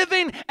are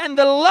living and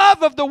the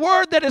love of the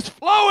Word that is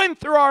flowing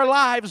through our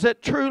lives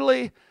that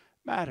truly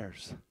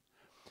matters.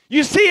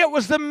 You see, it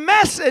was the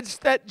message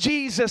that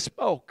Jesus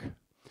spoke.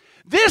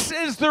 This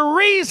is the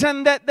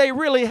reason that they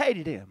really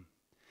hated Him.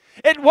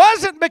 It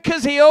wasn't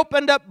because He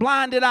opened up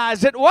blinded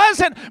eyes. It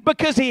wasn't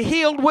because He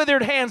healed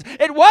withered hands.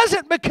 It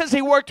wasn't because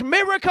He worked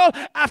miracle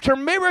after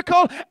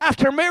miracle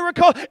after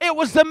miracle. It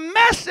was the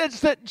message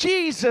that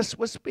Jesus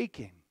was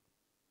speaking.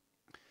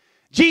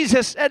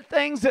 Jesus said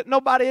things that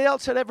nobody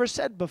else had ever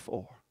said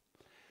before.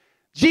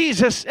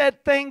 Jesus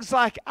said things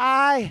like,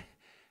 I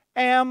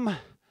am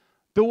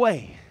the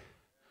way.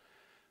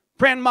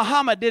 Friend,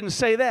 Muhammad didn't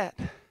say that.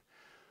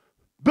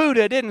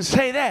 Buddha didn't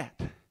say that.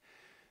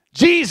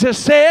 Jesus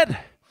said,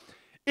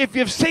 if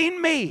you've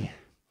seen me,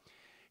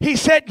 He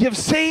said, you've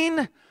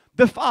seen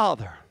the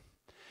Father.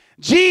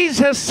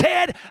 Jesus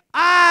said,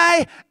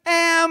 I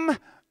am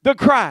the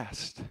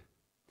Christ.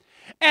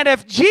 And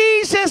if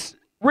Jesus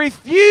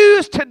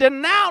refused to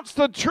denounce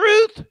the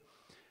truth,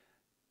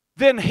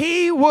 then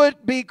He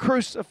would be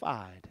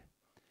crucified.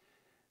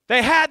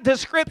 They had the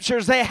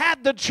scriptures, they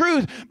had the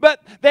truth,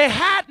 but they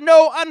had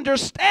no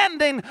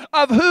understanding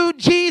of who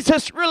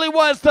Jesus really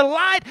was. The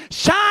light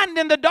shined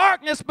in the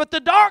darkness, but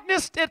the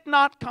darkness did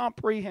not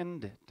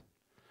comprehend it.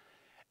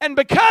 And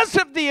because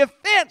of the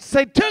offense,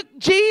 they took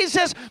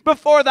Jesus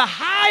before the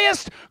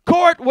highest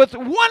court with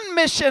one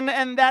mission,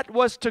 and that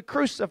was to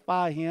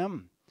crucify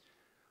Him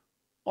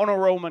on a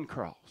Roman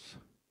cross.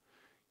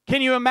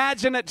 Can you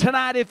imagine it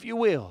tonight, if you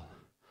will?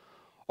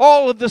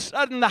 All of a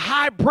sudden, the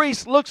high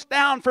priest looks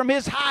down from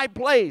his high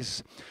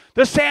place.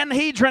 The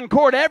Sanhedrin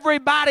court,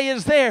 everybody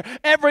is there.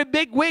 Every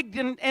bigwig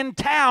in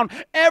town,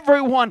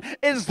 everyone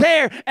is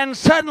there. And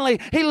suddenly,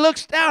 he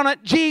looks down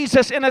at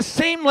Jesus in a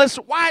seamless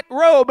white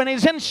robe, and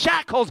he's in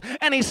shackles,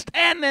 and he's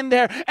standing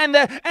there. And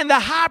the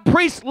high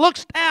priest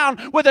looks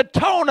down with a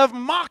tone of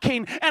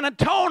mocking and a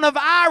tone of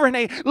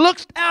irony,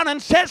 looks down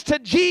and says to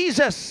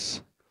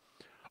Jesus,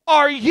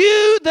 are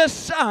you the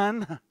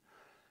Son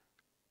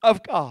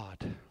of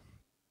God?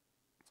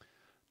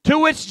 To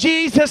which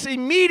Jesus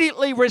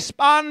immediately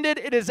responded,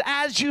 it is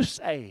as you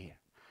say,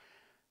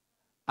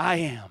 I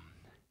am.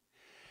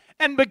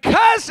 And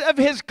because of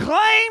His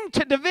claim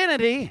to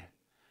divinity,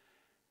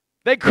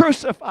 they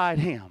crucified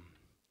Him.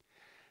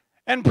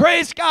 And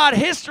praise God,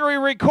 history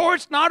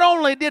records not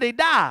only did He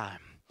die,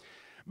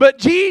 but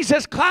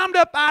Jesus climbed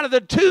up out of the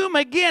tomb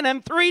again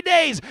in 3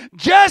 days,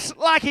 just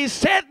like He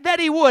said that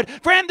He would.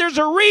 Friend, there's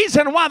a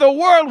reason why the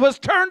world was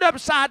turned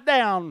upside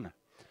down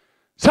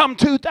some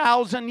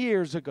 2,000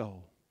 years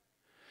ago.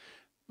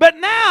 But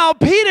now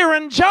Peter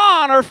and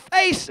John are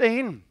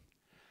facing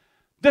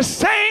the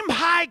same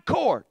high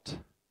court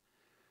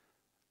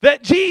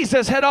that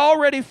Jesus had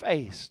already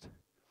faced.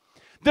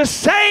 The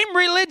same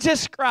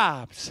religious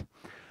scribes,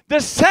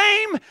 the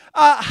same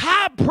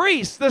high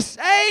priests, the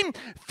same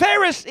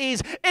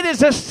Pharisees. It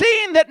is a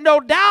scene that no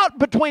doubt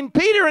between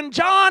Peter and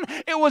John,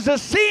 it was a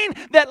scene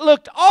that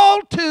looked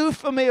all too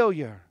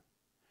familiar.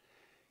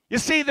 You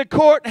see, the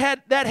court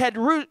that had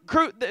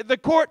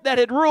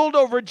ruled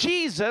over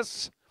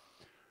Jesus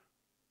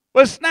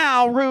was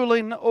now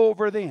ruling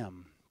over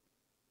them.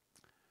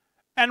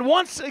 And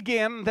once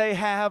again, they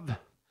have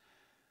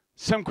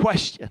some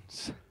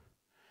questions.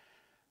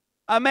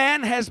 A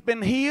man has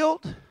been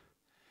healed,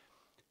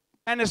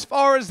 and as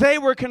far as they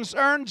were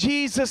concerned,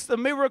 Jesus, the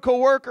miracle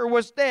worker,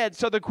 was dead.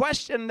 So the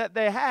question that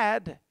they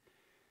had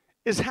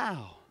is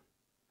how?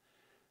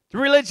 The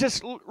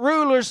religious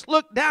rulers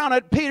looked down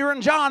at Peter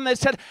and John. They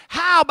said,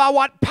 how, by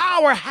what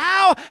power,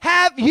 how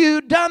have you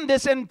done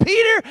this? And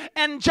Peter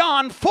and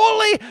John,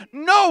 fully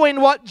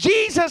knowing what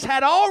Jesus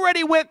had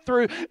already went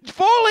through,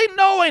 fully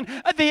knowing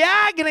the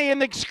agony and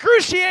the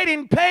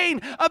excruciating pain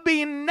of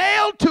being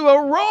nailed to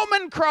a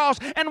Roman cross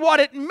and what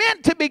it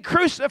meant to be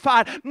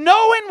crucified,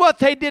 knowing what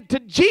they did to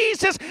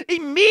Jesus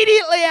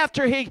immediately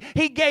after he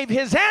gave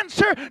His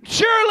answer,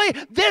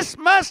 surely this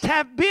must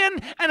have been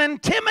an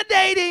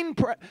intimidating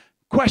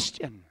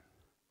question.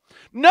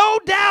 No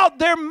doubt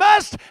there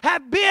must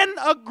have been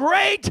a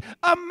great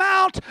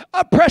amount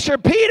of pressure.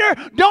 Peter,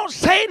 don't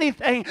say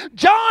anything.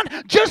 John,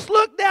 just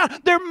look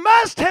down. There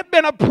must have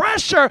been a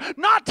pressure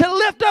not to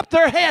lift up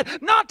their head,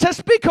 not to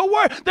speak a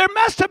word. There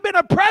must have been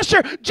a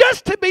pressure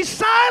just to be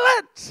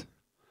silent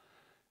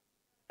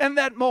in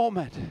that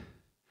moment.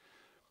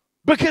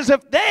 Because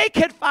if they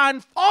could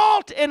find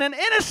fault in an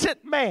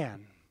innocent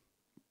man,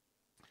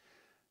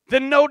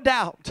 then no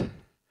doubt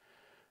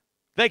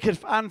they could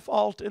find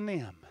fault in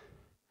them.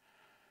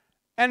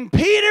 And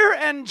Peter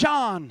and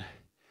John,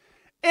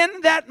 in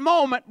that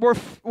moment,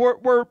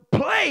 were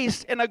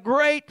placed in a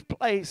great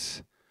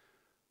place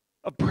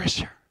of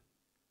pressure.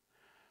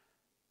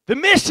 The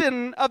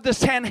mission of the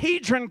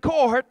Sanhedrin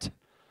court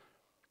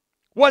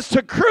was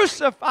to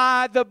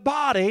crucify the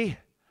body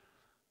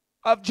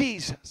of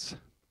Jesus.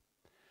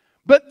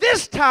 But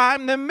this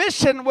time the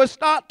mission was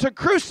not to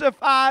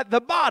crucify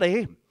the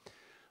body,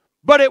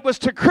 but it was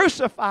to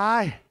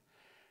crucify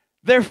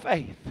their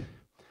faith.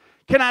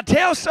 Can I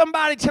tell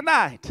somebody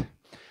tonight,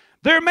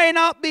 there may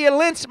not be a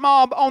lynch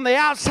mob on the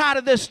outside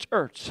of this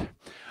church.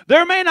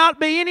 There may not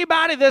be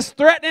anybody that's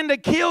threatening to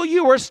kill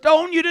you or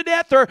stone you to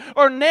death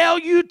or nail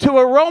you to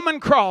a Roman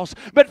cross.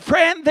 But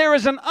friend, there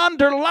is an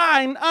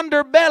underlying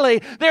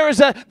underbelly. There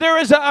is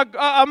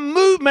a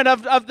movement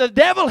of the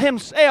devil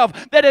himself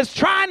that is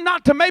trying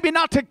maybe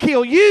not to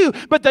kill you,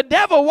 but the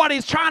devil, what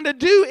he's trying to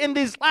do in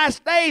these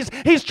last days,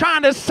 he's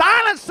trying to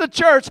silence the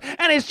church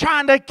and he's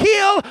trying to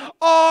kill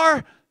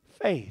our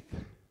faith.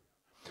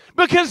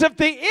 Because if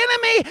the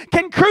enemy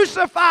can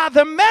crucify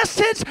the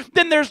message,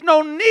 then there's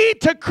no need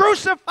to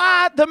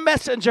crucify the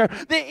messenger.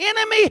 The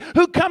enemy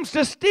who comes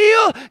to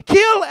steal,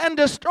 kill, and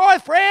destroy,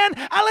 friend,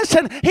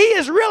 listen, he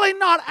is really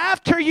not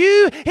after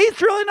you.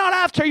 He's really not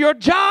after your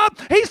job.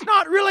 He's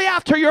not really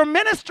after your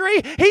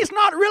ministry. He's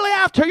not really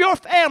after your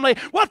family.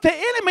 What the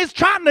enemy's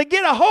trying to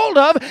get a hold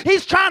of,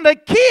 he's trying to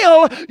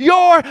kill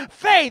your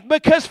faith.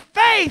 Because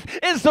faith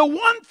is the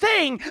one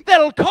thing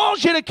that'll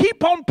cause you to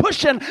keep on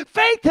pushing.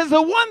 Faith is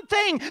the one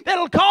thing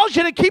that'll cause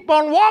you to keep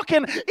on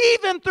walking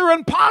even through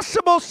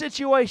impossible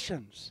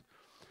situations.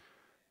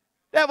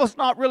 Devil's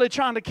not really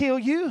trying to kill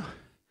you.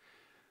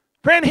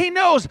 Friend, he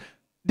knows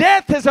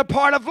death is a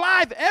part of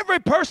life. Every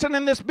person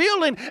in this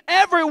building,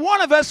 every one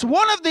of us,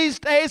 one of these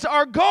days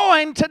are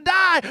going to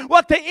die.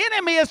 What the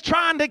enemy is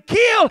trying to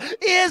kill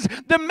is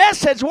the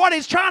message. What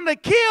he's trying to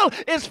kill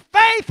is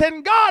faith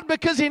in God,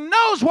 because he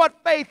knows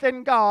what faith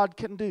in God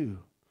can do.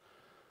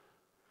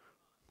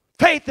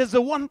 Faith is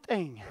the one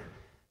thing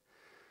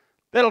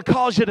that'll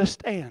cause you to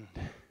stand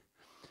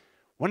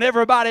when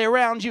everybody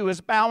around you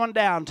is bowing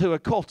down to a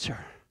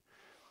culture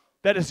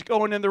that is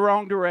going in the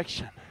wrong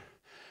direction.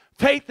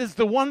 Faith is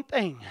the one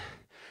thing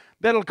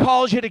that'll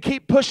cause you to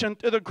keep pushing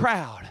through the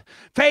crowd.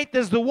 Faith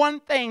is the one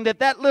thing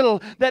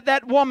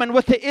that woman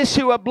with the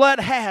issue of blood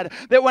had,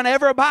 that when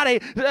everybody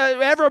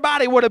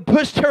would have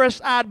pushed her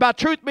aside. By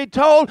truth be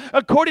told,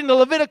 according to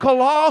Levitical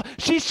law,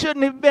 she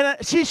shouldn't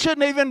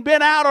even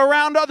been out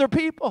around other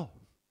people.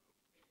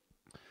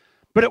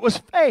 But it was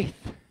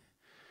faith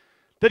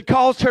that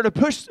caused her to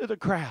push through the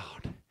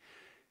crowd.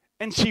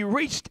 And she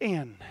reached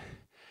in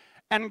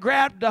and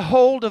grabbed a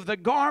hold of the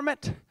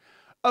garment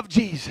of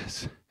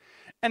Jesus.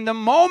 And the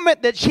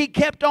moment that she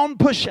kept on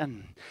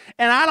pushing,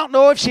 and I don't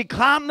know if she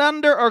climbed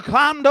under or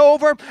climbed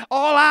over,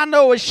 all I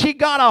know is she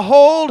got a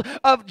hold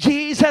of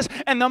Jesus.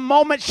 And the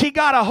moment she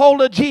got a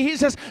hold of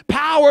Jesus,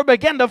 power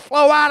began to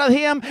flow out of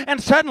him.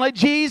 And suddenly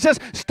Jesus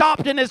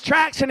stopped in his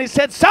tracks and he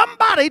said,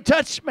 "Somebody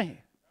touch me."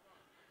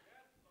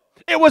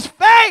 It was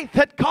faith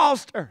that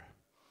caused her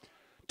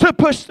to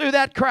push through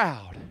that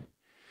crowd.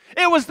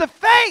 It was the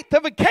faith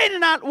of a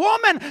Canaanite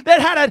woman that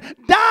had a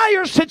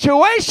dire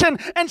situation,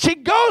 and she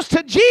goes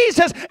to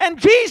Jesus, and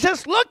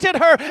Jesus looked at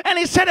her and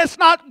he said, "It's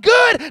not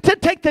good to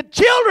take the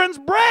children's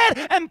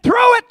bread and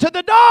throw it to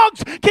the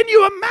dogs." Can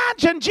you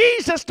imagine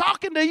Jesus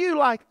talking to you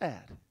like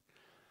that?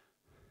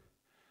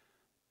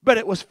 But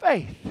it was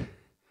faith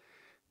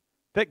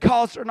that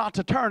caused her not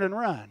to turn and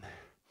run.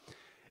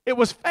 It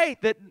was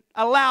faith that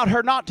allowed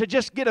her not to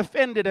just get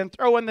offended and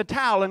throw in the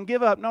towel and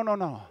give up.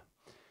 No.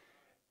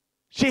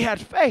 She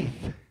had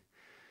faith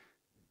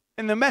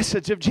in the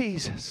message of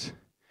Jesus.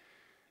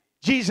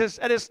 Jesus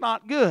said it's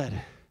not good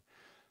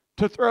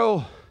to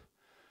throw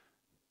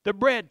the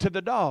bread to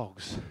the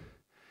dogs.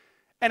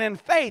 And in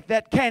faith,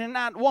 that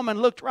Canaanite woman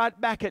looked right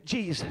back at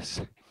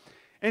Jesus.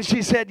 And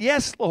she said,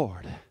 "Yes,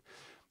 Lord,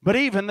 but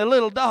even the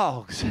little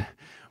dogs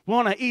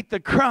want to eat the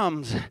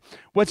crumbs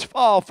which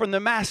fall from the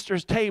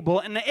master's table."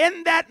 And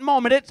in that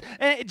moment,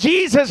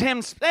 Jesus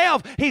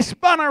himself, he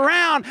spun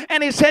around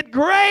and he said,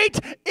 "Great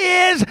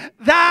is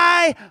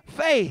thy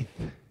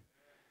faith."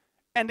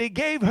 And he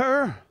gave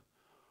her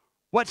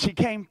what she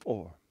came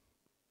for.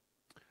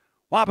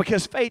 Why?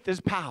 Because faith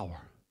is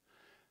power.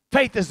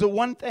 Faith is the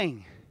one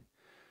thing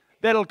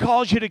that'll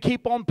cause you to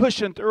keep on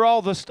pushing through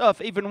all the stuff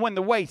even when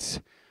the weight's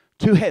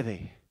too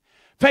heavy.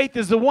 Faith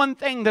is the one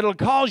thing that'll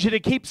cause you to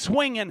keep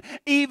swinging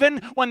even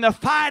when the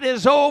fight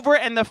is over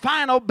and the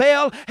final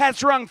bell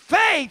has rung.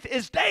 Faith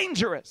is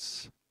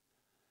dangerous.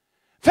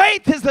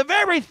 Faith is the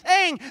very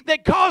thing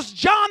that caused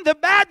John the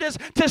Baptist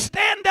to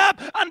stand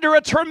up under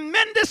a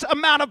tremendous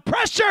amount of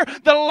pressure.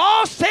 The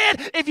law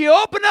said, if you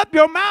open up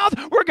your mouth,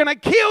 we're going to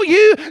kill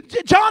you.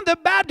 John the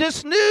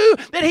Baptist knew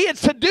that he had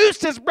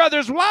seduced his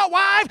brother's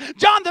wife.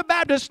 John the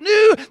Baptist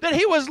knew that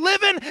he was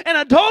living in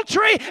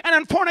adultery and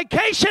in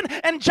fornication.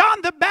 And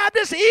John the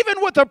Baptist,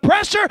 even with the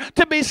pressure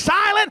to be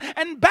silent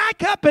and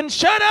back up and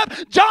shut up,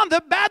 John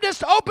the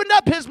Baptist opened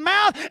up his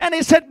mouth and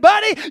he said,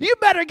 "Buddy, you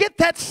better get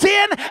that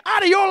sin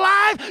out of your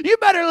life. You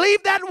better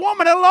leave that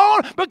woman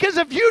alone, because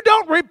if you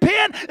don't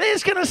repent,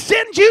 it's going to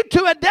send you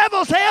to a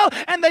devil's hell."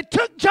 And they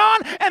took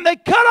John and they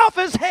cut off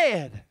his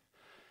head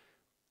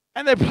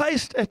and they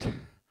placed it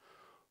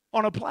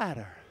on a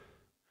platter.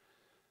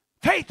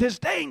 Faith is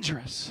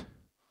dangerous.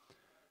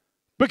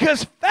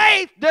 Because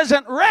faith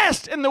doesn't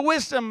rest in the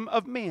wisdom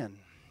of men.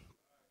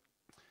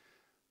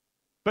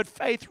 But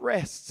faith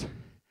rests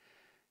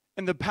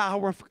in the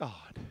power of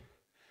God.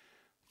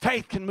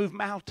 Faith can move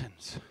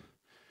mountains.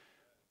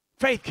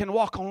 Faith can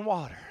walk on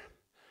water.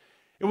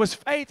 It was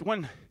faith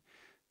when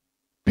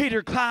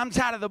Peter climbs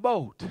out of the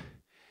boat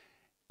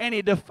and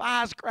he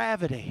defies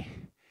gravity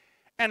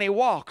and he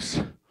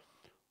walks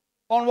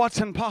on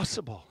what's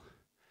impossible.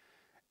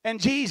 And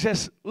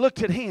Jesus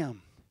looked at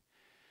him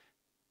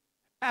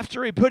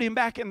after he put him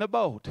back in the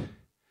boat.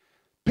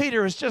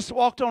 Peter has just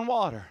walked on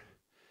water.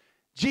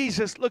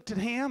 Jesus looked at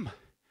him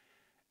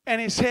and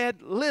he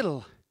said,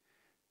 little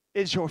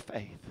is your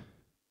faith.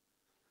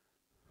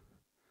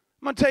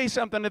 I'm going to tell you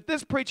something. If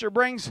this preacher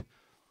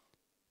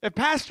if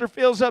pastor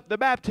fills up the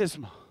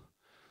baptismal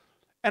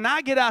and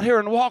I get out here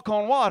and walk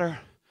on water,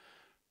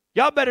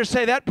 y'all better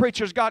say that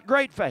preacher's got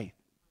great faith.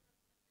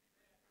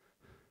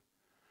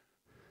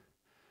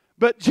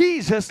 But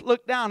Jesus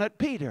looked down at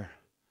Peter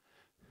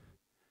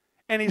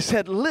and he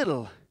said,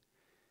 little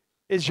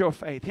is your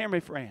faith. Hear me,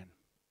 friend.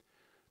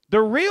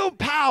 The real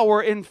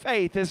power in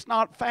faith is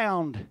not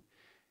found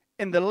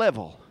in the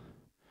level.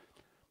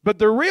 But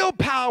the real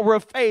power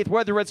of faith,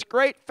 whether it's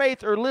great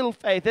faith or little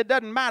faith, it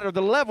doesn't matter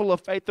the level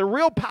of faith. The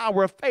real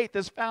power of faith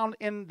is found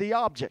in the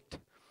object.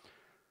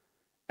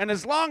 And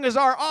as long as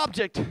our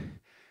object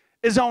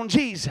is on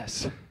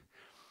Jesus,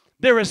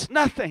 there is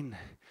nothing.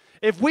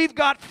 If we've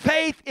got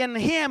faith in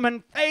Him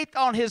and faith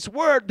on His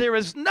Word, there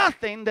is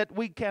nothing that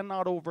we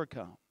cannot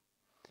overcome.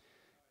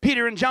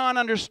 Peter and John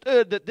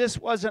understood that this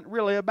wasn't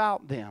really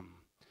about them.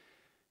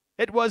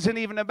 It wasn't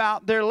even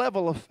about their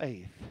level of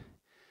faith.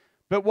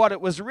 But what it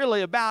was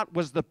really about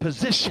was the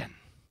position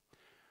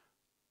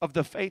of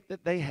the faith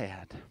that they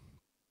had.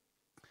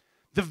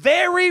 The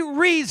very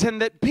reason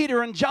that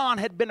Peter and John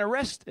had been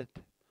arrested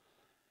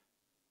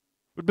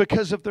was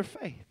because of their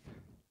faith.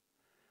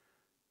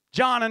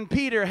 John and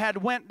Peter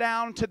had went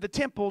down to the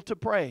temple to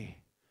pray.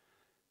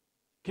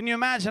 Can you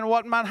imagine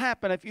what might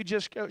happen if you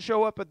just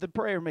show up at the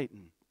prayer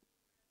meeting?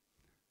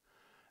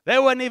 They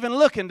wasn't even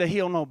looking to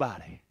heal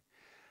nobody.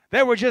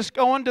 They were just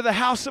going to the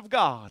house of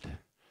God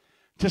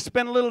to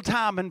spend a little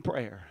time in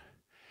prayer.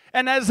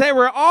 And as they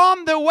were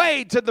on the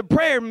way to the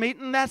prayer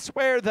meeting, that's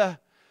where the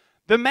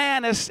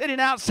man is sitting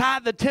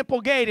outside the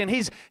temple gate and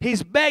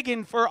he's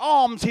begging for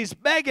alms. He's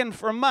begging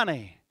for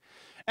money.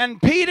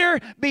 And Peter,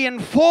 being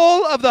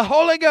full of the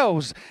Holy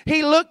Ghost,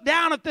 he looked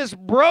down at this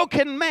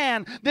broken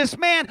man, this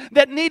man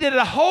that needed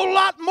a whole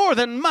lot more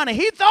than money.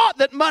 He thought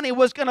that money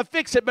was going to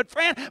fix it, but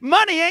friend,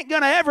 money ain't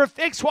going to ever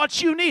fix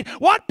what you need.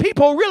 What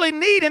people really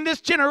need in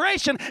this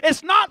generation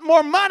is not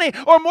more money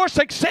or more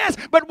success,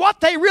 but what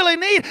they really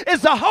need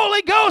is the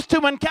Holy Ghost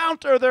to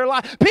encounter their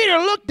life. Peter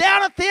looked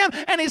down at them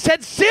and he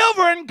said,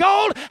 silver and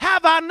gold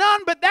have I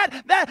none, but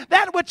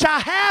that which I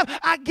have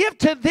I give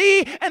to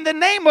thee in the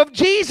name of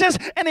Jesus.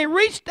 And he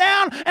reached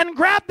down and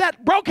grabbed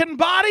that broken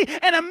body,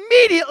 and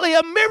immediately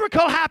a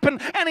miracle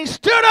happened, and he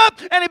stood up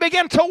and he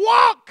began to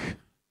walk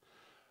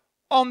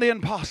on the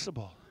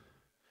impossible.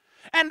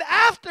 And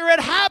after it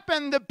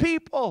happened, the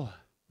people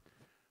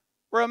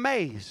were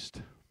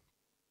amazed.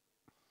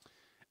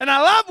 And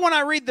I love when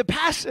I read the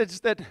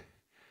passage that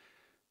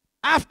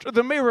after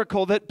the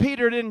miracle that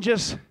Peter didn't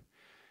just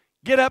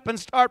get up and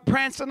start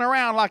prancing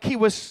around like he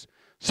was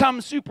some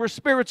super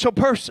spiritual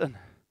person.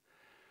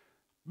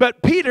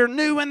 But Peter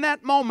knew in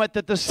that moment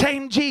that the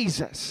same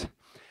Jesus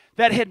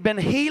that had been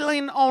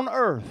healing on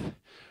earth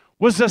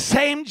was the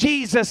same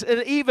Jesus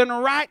that even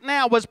right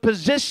now was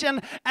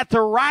positioned at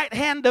the right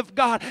hand of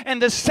God. And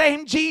the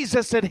same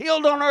Jesus that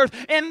healed on earth,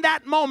 in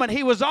that moment,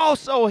 He was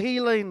also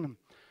healing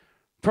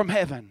from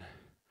heaven.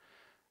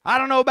 I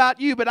don't know about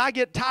you, but I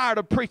get tired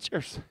of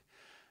preachers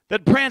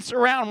that prance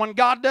around when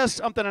God does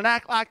something and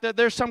act like that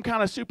they're some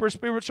kind of super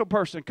spiritual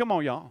person. Come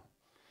on, y'all.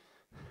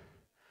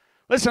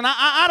 Listen,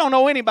 I don't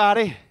know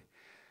anybody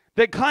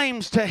that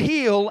claims to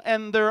heal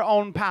in their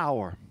own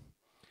power.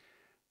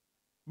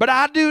 But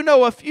I do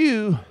know a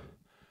few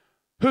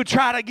who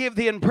try to give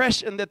the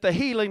impression that the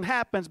healing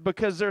happens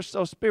because they're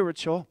so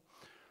spiritual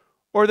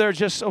or they're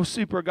just so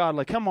super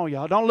godly. Come on,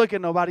 y'all. Don't look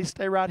at nobody.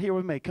 Stay right here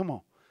with me. Come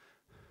on.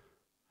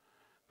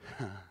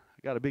 I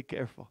got to be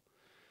careful.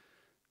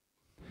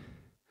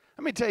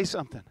 Let me tell you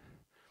something.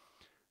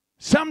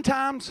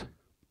 Sometimes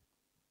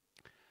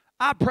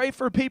I pray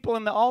for people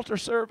in the altar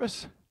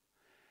service,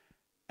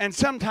 and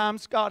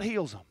sometimes God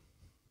heals them.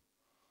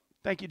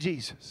 Thank you,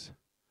 Jesus.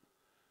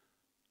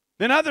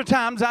 Then other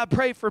times I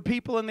pray for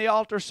people in the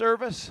altar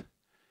service,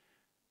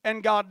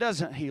 and God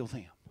doesn't heal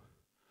them.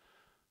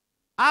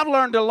 I've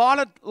learned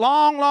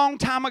long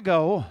time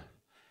ago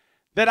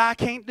that I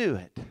can't do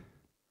it.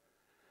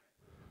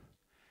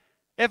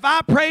 If I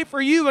pray for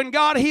you and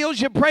God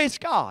heals you, praise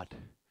God.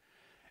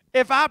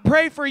 If I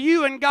pray for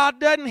you and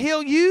God doesn't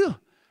heal you,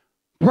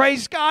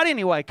 praise God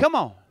anyway. Come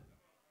on.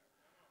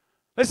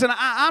 Listen,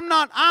 I'm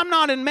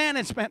not in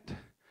management.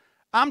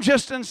 I'm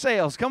just in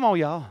sales. Come on,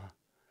 y'all.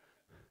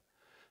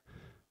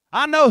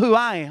 I know who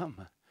I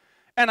am,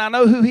 and I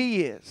know who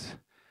He is.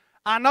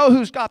 I know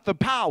who's got the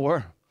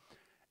power,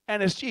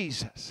 and it's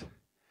Jesus.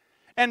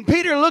 And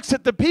Peter looks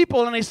at the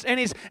people and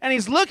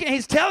he's looking,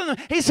 he's telling them,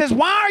 he says,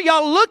 why are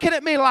y'all looking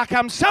at me like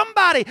I'm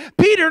somebody?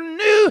 Peter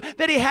knew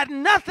that he had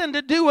nothing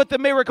to do with the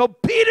miracle.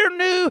 Peter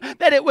knew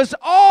that it was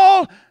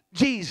all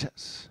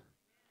Jesus.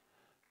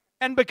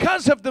 And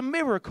because of the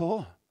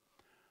miracle,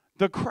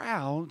 the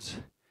crowds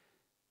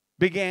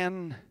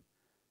began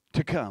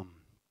to come.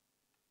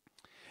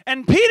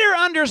 And Peter,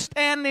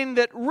 understanding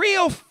that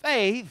real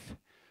faith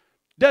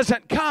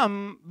doesn't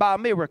come by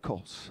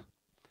miracles.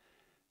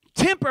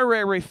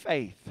 Temporary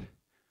faith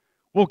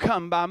will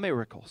come by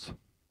miracles.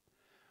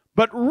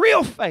 But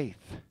real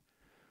faith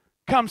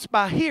comes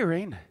by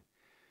hearing,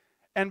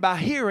 and by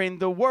hearing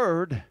the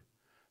word.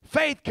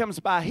 Faith comes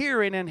by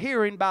hearing, and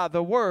hearing by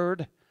the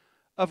word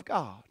of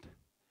God.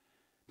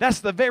 That's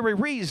the very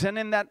reason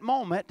in that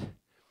moment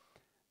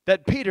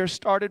that Peter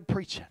started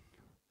preaching.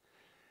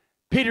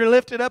 Peter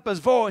lifted up his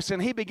voice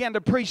and he began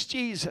to preach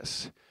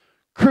Jesus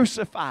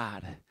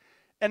crucified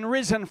and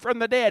risen from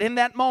the dead. In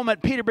that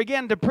moment, Peter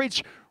began to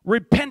preach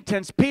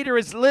repentance. Peter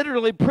is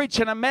literally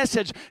preaching a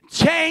message.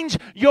 Change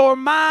your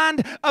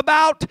mind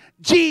about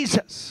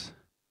Jesus.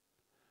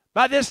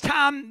 By this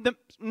time, the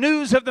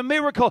news of the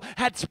miracle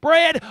had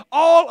spread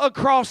all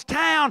across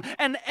town,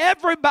 and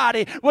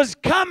everybody was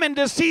coming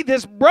to see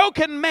this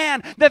broken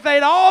man that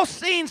they'd all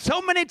seen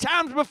so many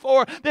times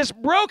before, this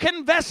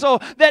broken vessel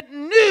that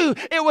knew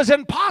it was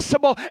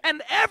impossible,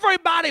 and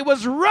everybody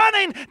was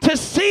running to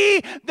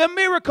see the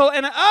miracle.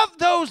 And of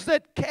those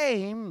that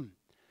came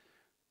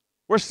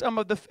were some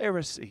of the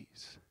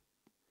Pharisees.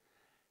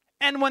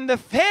 And when the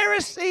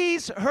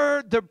Pharisees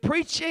heard the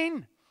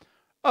preaching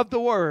of the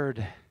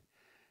word,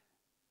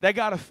 they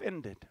got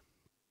offended.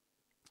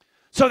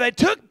 So they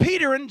took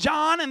Peter and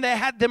John and they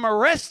had them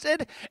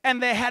arrested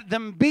and they had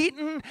them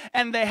beaten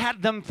and they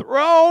had them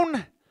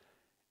thrown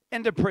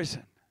into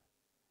prison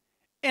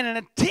in an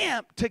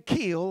attempt to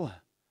kill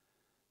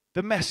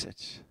the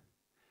message,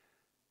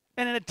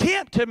 in an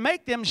attempt to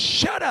make them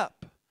shut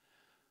up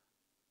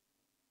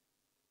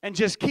and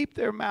just keep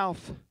their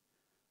mouth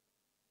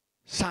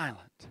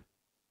silent.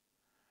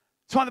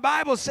 So when the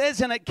Bible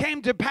says, and it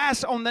came to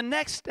pass on the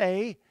next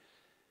day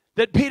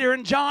that Peter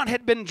and John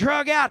had been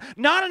drug out,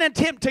 not an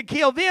attempt to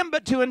kill them,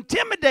 but to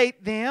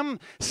intimidate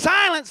them,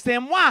 silence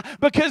them. Why?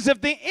 Because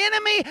if the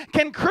enemy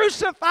can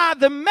crucify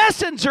the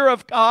messenger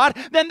of God,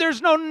 then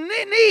there's no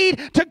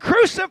need to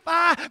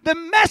crucify the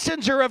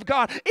messenger of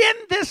God. In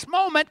this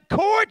moment,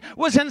 court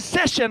was in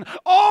session.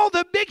 All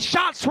the big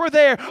shots were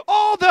there.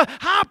 All the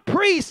high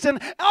priests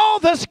and all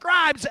the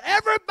scribes,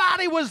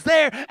 everybody was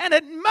there. And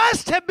it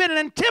must have been an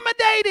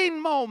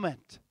intimidating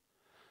moment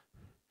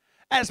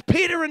as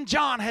Peter and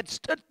John had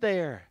stood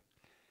there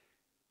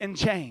in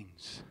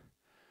chains.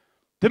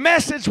 The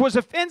message was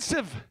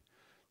offensive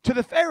to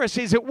the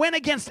Pharisees. It went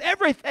against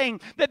everything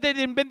that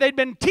they'd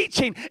been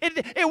teaching.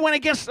 It went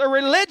against their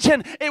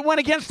religion. It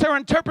went against their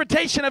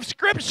interpretation of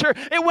Scripture.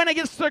 It went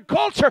against their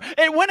culture.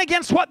 It went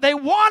against what they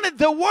wanted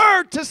the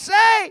Word to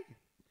say.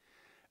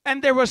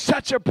 And there was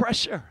such a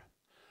pressure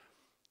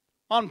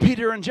on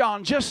Peter and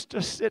John just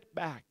to sit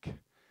back,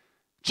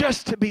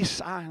 just to be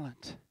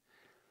silent.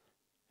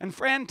 And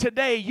friend,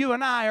 today you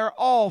and I are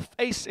all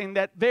facing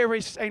that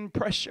very same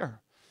pressure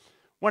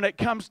when it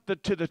comes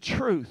to the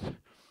truth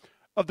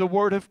of the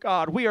Word of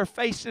God. We are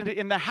facing it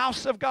in the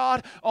house of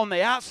God, on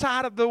the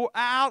outside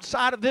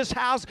of this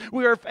house.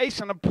 We are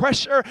facing a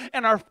pressure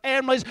in our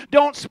families.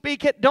 Don't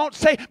speak it, don't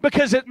say,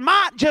 because it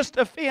might just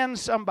offend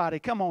somebody.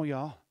 Come on,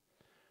 y'all.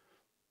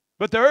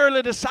 But the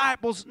early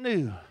disciples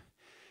knew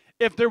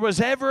if there was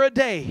ever a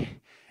day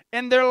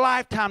in their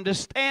lifetime to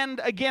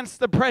stand against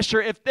the pressure,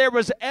 if there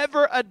was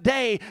ever a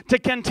day to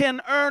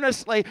contend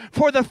earnestly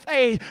for the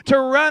faith, to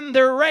run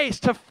their race,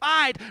 to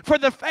fight for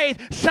the faith,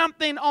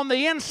 something on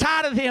the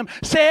inside of them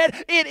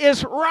said, it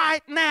is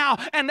right now.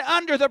 And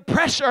under the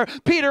pressure,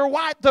 Peter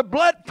wiped the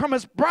blood from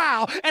his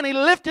brow and he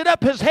lifted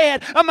up his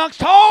head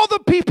amongst all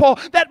the people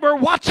that were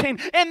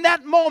watching in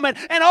that moment.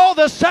 And all of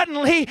a sudden,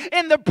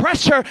 in the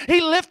pressure,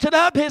 he lifted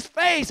up his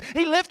face,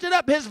 he lifted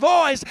up his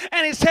voice,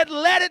 and he said,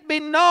 let it be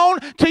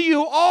known to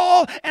you all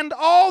and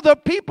all the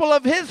people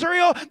of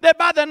Israel that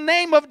by the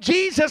name of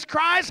Jesus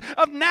Christ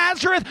of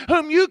Nazareth,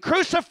 whom you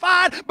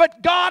crucified,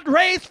 but God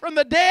raised from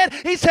the dead,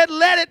 he said,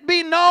 let it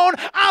be known,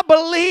 I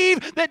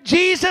believe that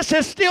Jesus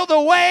is still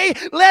the way.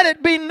 Let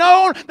it be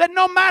known that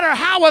no matter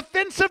how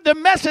offensive the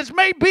message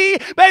may be,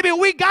 baby,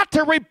 we got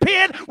to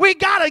repent. We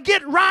got to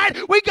get right.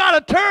 We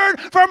got to turn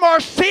from our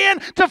sin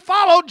to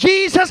follow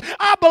Jesus.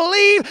 I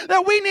believe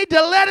that we need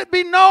to let it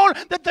be known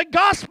that the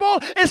gospel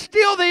is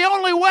still the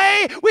only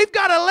way. We've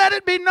got to let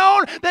it be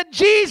known that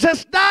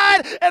Jesus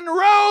died and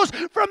rose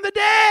from the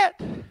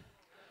dead.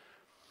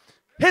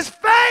 His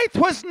faith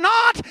was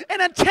not in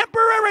a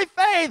temporary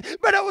faith,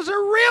 but it was a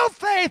real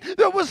faith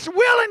that was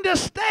willing to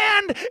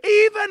stand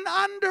even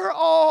under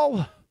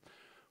all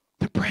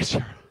the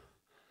pressure.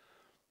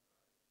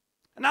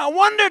 And I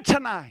wonder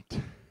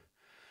tonight,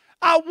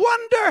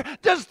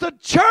 does the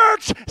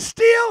church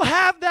still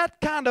have that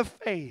kind of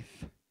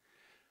faith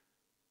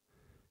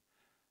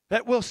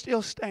that will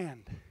still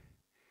stand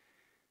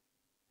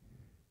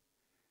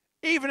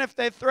Even if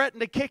they threaten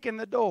to kick in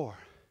the door,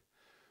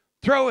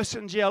 throw us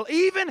in jail,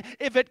 even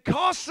if it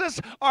costs us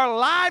our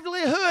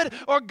livelihood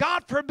or,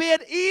 God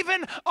forbid,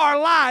 even our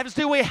lives,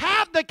 do we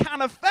have the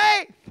kind of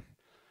faith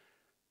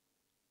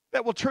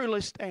that will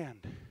truly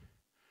stand?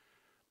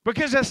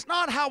 Because it's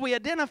not how we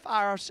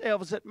identify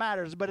ourselves that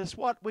matters, but it's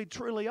what we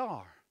truly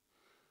are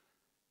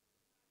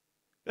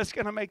that's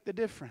going to make the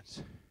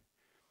difference.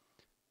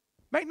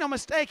 Make no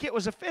mistake, it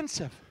was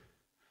offensive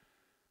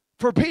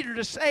for Peter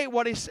to say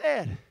what he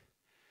said.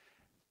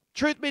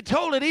 Truth be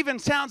told, it even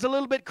sounds a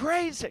little bit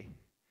crazy.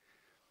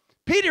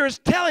 Peter is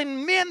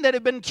telling men that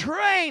have been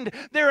trained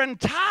their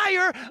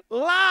entire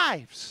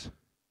lives.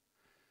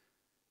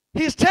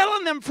 He's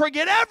telling them,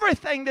 forget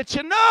everything that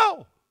you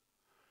know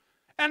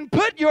and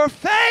put your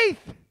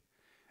faith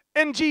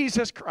in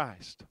Jesus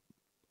Christ.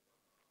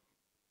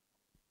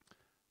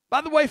 By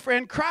the way,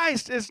 friend,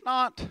 Christ is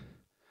not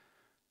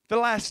the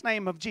last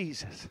name of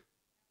Jesus.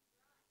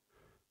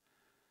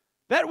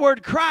 That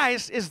word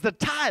Christ is the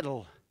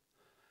title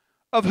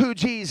of who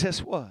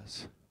Jesus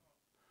was.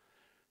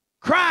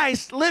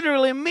 Christ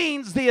literally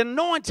means the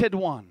anointed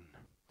one.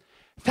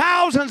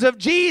 Thousands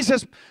of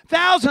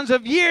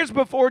years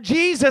before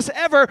Jesus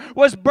ever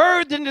was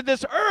birthed into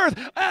this earth,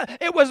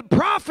 it was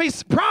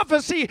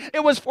prophecy.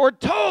 It was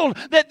foretold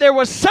that there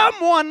was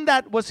someone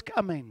that was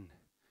coming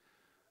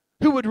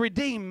who would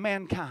redeem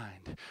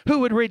mankind, who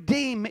would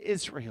redeem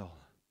Israel,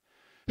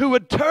 who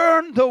would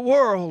turn the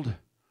world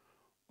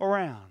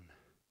around.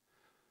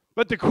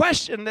 But the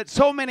question that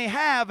so many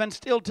have and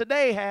still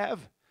today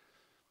have,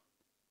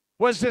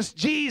 was this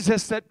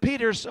Jesus that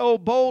Peter so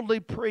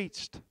boldly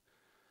preached,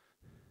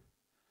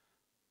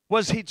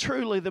 was he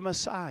truly the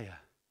Messiah?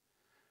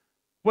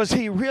 Was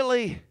he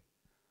really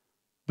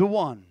the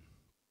one?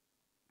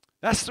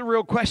 That's the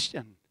real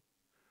question.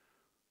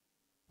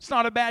 It's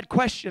not a bad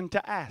question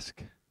to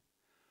ask.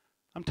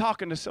 I'm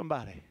talking to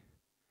somebody.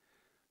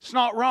 It's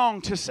not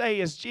wrong to say,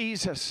 is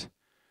Jesus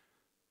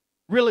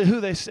really who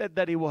they said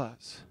that he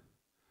was?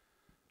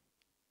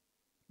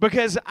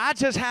 Because I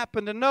just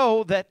happen to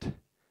know that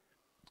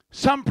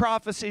some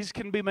prophecies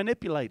can be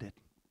manipulated.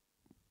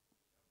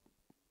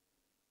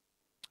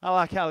 I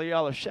like how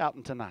y'all are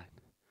shouting tonight.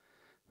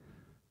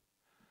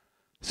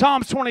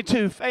 Psalms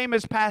 22,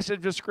 famous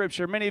passage of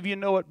Scripture. Many of you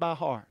know it by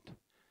heart.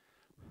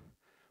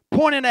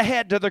 Pointing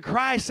ahead to the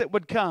Christ that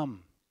would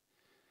come.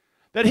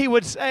 That he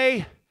would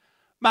say,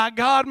 my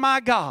God,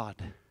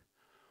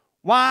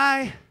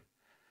 why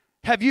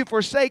have you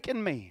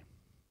forsaken me?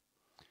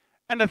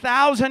 And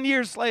 1,000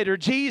 years later,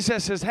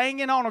 Jesus is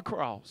hanging on a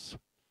cross,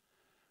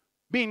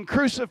 being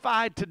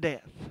crucified to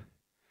death.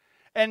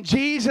 And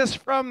Jesus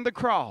from the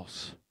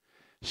cross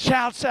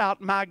shouts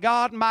out, my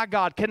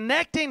God,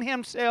 connecting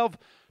himself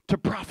to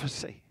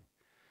prophecy.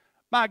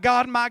 My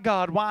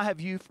God, why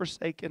have you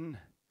forsaken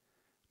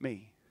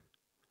me?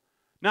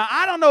 Now,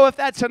 I don't know if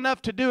that's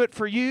enough to do it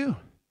for you,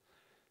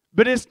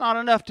 but it's not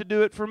enough to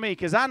do it for me,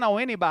 because I know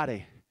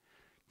anybody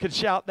could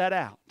shout that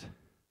out.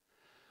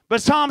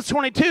 But Psalms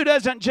 22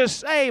 doesn't just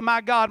say,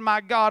 my God,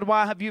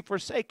 why have you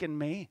forsaken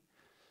me?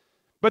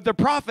 But the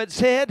prophet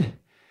said,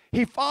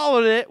 he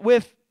followed it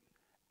with,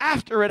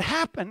 after it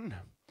happened,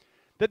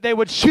 that they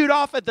would shoot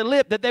off at the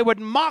lip, that they would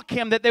mock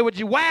him, that they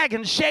would wag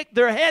and shake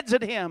their heads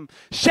at him,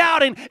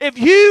 shouting, if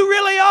you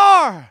really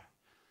are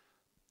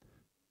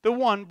the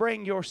one,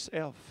 bring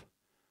yourself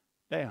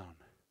down.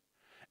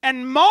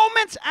 And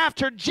moments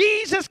after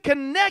Jesus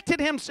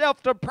connected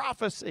himself to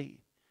prophecy,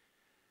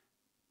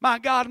 my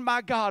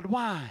God,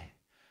 why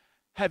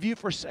have you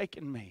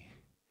forsaken me?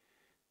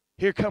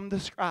 Here come the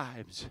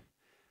scribes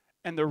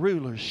and the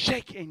rulers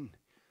shaking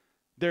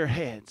their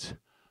heads,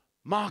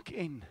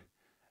 mocking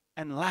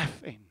and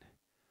laughing,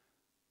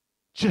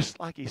 just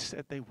like he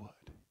said they would.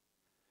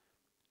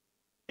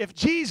 If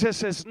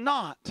Jesus is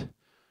not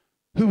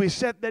who he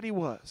said that he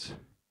was,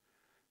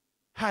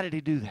 how did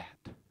he do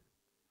that?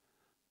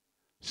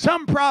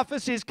 Some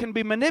prophecies can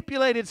be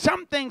manipulated,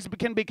 some things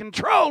can be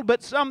controlled,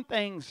 but some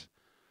things,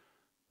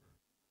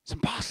 it's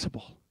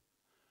impossible.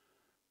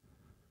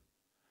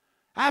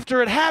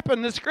 After it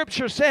happened, the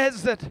scripture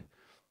says that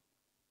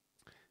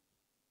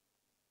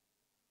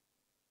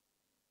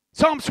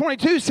Psalms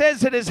 22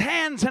 says that his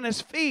hands and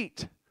his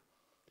feet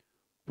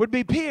would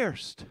be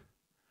pierced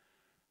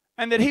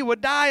and that he would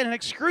die an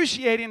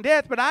excruciating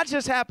death. But I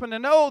just happen to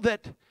know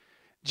that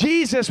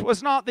Jesus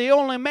was not the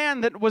only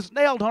man that was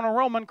nailed on a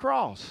Roman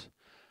cross.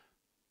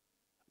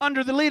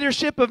 Under the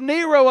leadership of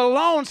Nero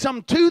alone,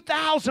 some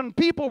 2,000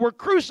 people were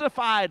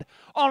crucified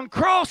on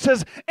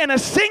crosses in a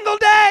single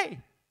day.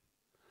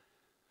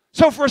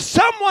 So for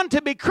someone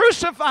to be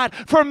crucified,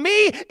 for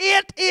me,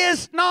 it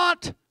is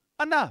not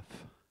enough.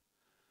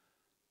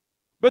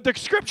 But the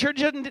scripture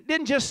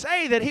didn't just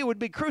say that he would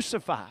be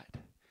crucified.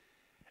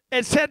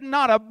 It said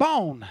not a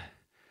bone.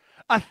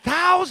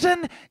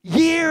 1,000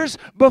 years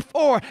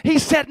before, he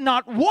said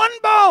not one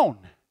bone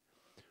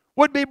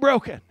would be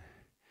broken.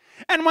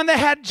 And when they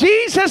had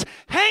Jesus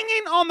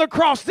hanging on the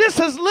cross, this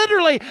is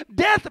literally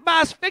death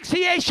by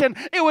asphyxiation.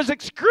 It was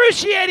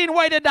excruciating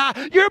way to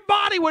die. Your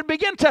body would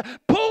begin to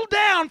pull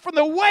down from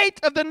the weight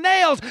of the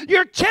nails.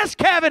 Your chest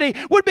cavity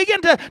would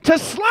begin to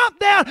slump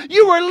down.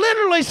 You were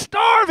literally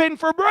starving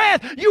for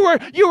breath. You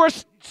were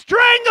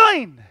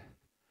strangling.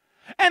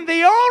 And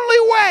the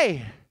only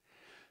way,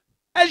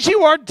 as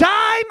you are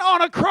dying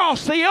on a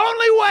cross, the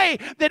only way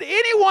that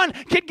anyone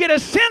could get a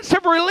sense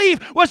of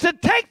relief was to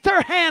take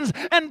their hands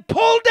and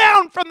pull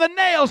down from the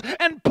nails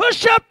and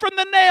push up from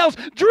the nails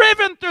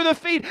driven through the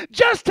feet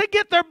just to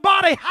get their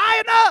body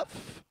high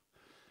enough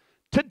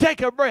to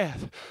take a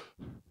breath.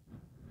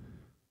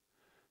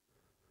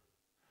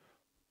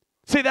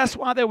 See, that's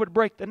why they would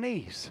break the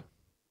knees.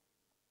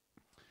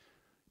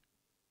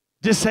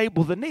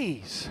 Disable the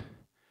knees.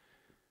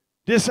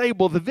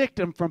 Disable the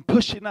victim from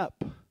pushing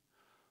up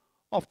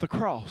off the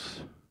cross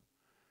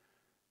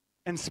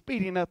and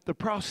speeding up the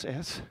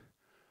process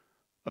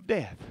of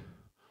death.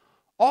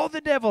 All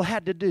the devil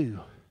had to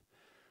do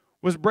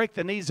was break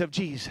the knees of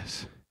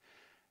Jesus.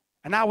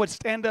 And I would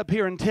stand up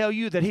here and tell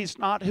you that he's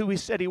not who he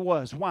said he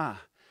was. Why?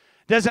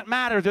 Doesn't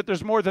matter that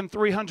there's more than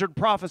 300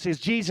 prophecies.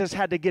 Jesus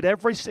had to get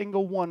every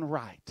single one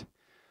right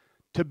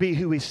to be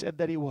who he said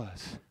that he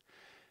was.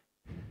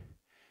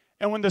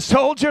 And when the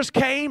soldiers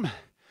came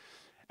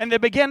and they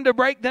began to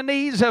break the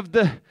knees of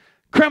the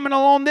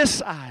criminal on this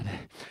side,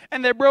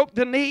 and they broke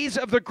the knees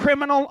of the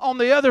criminal on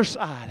the other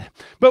side.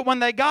 But when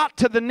they got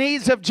to the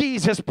knees of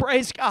Jesus,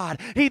 praise God,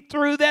 he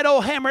threw that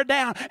old hammer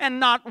down and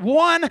not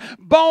one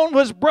bone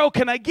was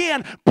broken.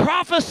 Again,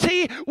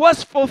 prophecy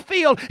was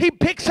fulfilled. He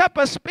picks up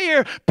a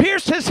spear,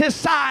 pierces his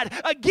side.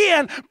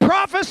 Again,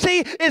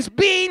 prophecy is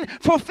being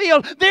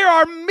fulfilled. There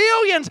are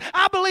millions,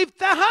 I believe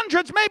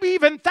hundreds, maybe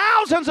even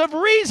thousands of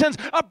reasons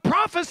of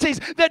prophecies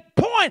that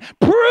point,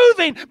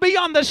 proving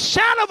beyond the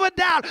shadow of a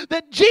doubt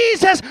that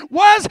Jesus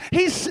was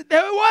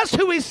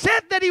who he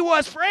said that he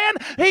was, friend.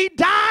 He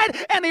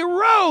died and he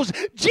rose.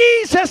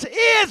 Jesus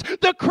is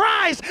the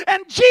Christ,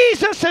 and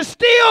Jesus is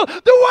still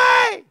the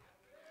way.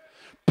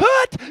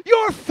 Put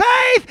your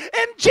faith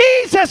in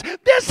Jesus.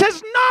 This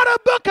is not a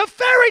book of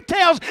fairy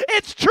tales.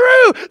 It's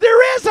true.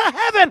 There is a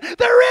heaven.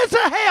 There is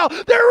a hell.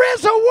 There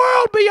is a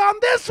world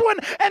beyond this one,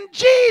 and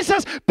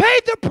Jesus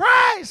paid the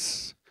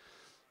price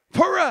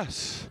for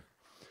us.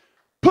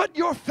 Put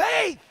your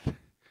faith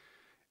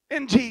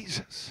in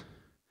Jesus.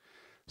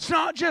 It's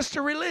not just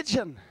a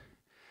religion.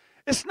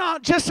 It's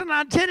not just an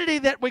identity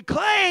that we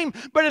claim,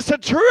 but it's a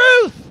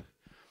truth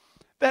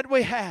that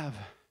we have.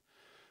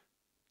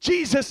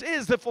 Jesus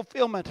is the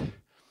fulfillment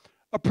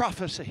of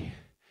prophecy.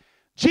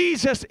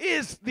 Jesus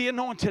is the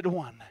anointed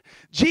one.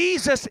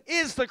 Jesus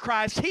is the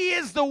Christ. He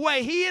is the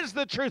way. He is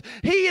the truth.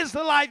 He is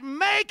the life.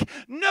 Make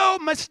no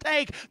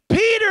mistake,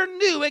 Peter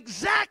knew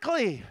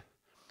exactly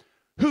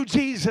who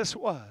Jesus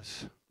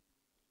was.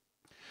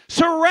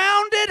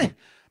 Surrounded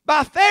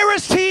by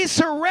Pharisees,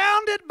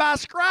 surrounded by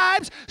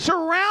scribes,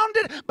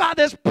 surrounded by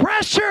this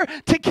pressure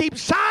to keep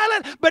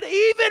silent. But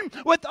even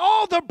with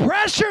all the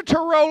pressure to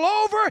roll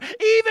over,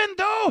 even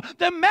though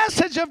the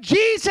message of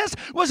Jesus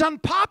was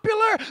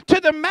unpopular to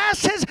the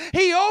masses,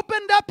 he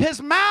opened up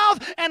his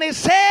mouth and he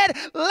said,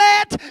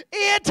 "Let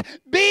it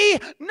be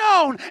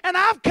known." And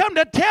I've come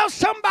to tell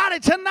somebody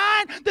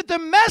tonight that the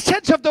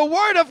message of the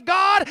Word of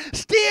God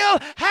still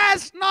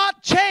has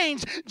not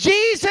changed.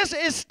 Jesus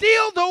is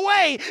still the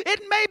way.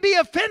 It may be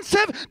offensive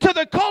to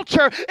the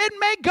culture. It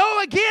may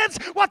go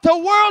against what the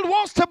world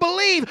wants to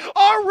believe.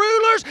 Our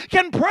rulers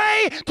can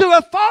pray to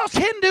a false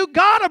Hindu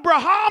god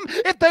Abraham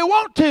if they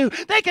want to.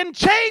 They can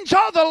change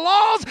all the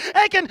laws.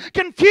 They can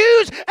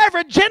confuse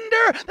every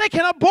gender. They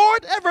can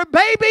abort every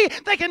baby.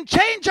 They can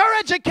change our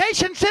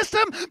education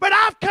system. But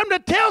I've come to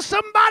tell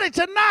somebody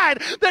tonight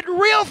that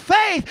real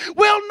faith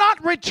will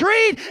not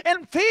retreat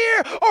in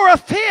fear or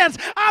offense.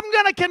 I'm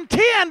going to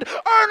contend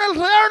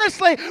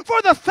earnestly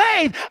for the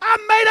faith. I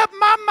made up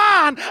my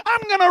mind.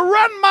 I'm going to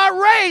run my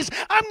race.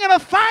 I'm going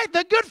to fight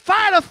the good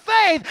fight of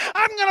faith.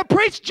 I'm going to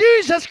preach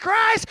Jesus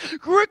Christ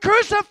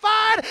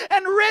crucified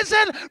and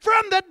risen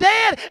from the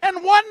dead,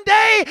 and one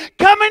day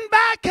coming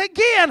back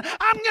again.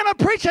 I'm going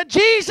to preach a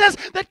Jesus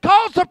that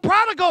calls the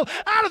prodigal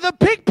out of the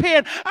pig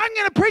pen. I'm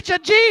going to preach a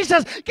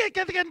Jesus that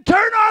can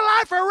turn our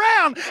life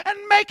around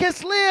and make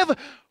us live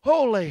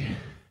holy.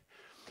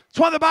 That's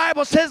why the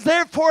Bible says,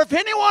 "Therefore, if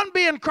anyone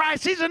be in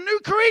Christ, he's a new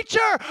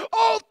creature.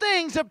 All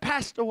things have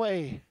passed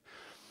away.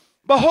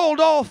 Behold,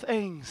 all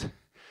things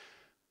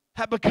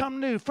have become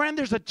new." Friend,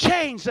 there's a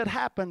change that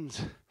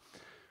happens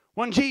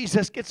when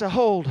Jesus gets a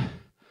hold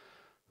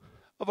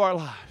of our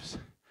lives.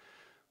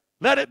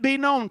 Let it be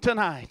known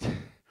tonight,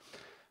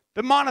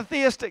 the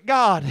monotheistic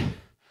God,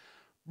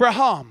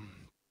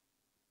 Braham,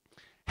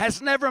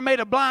 has never made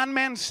a blind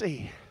man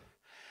see.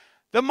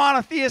 The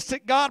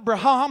monotheistic God,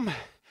 Braham,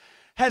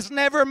 has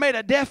never made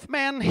a deaf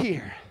man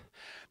hear.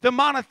 The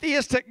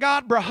monotheistic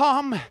God,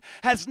 Braham,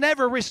 has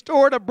never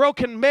restored a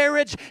broken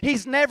marriage.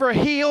 He's never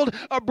healed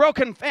a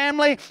broken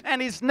family,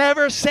 and He's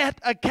never set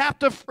a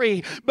captive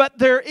free. But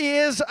there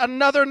is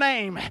another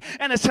name,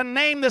 and it's a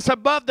name that's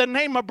above the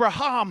name of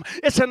Braham.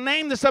 It's a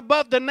name that's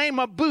above the name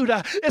of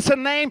Buddha. It's a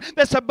name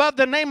that's above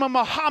the name of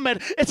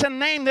Muhammad. It's a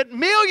name that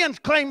millions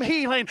claim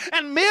healing,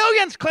 and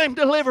millions claim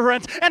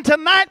deliverance, and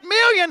tonight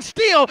millions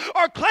still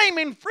are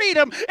claiming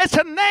freedom. It's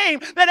a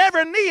name that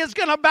every knee is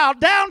going to bow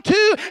down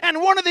to,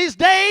 and one of these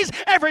days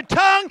every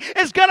tongue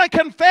is going to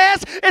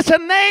confess. It's a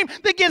name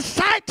that gives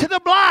sight to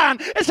the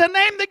blind. It's a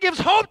name that gives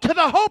hope to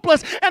the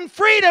hopeless and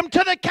freedom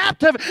to the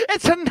captive.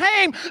 It's a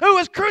name who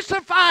was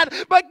crucified,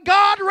 but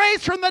God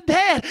raised from the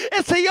dead.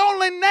 It's the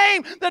only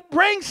name that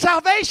brings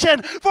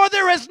salvation, for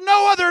there is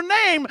no other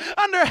name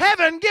under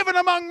heaven given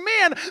among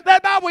men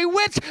that by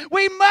which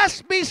we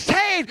must be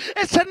saved.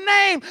 It's a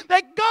name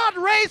that God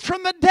raised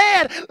from the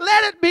dead.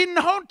 Let it be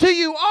known to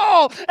you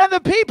all and the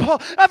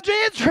people of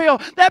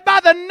Israel that by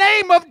the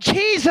name of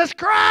Jesus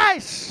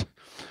Christ,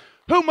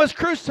 whom was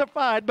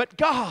crucified, but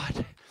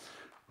God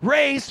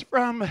raised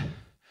from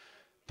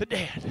the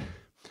dead.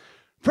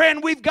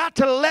 Friend, we've got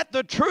to let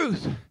the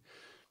truth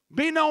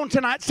be known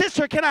tonight.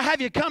 Sister, can I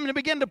have you come and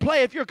begin to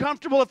play if you're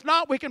comfortable? If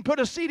not, we can put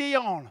a CD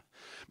on.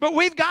 But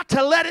we've got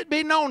to let it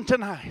be known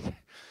tonight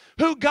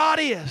who God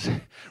is.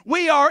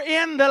 We are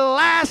in the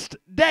last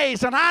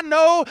days, and I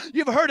know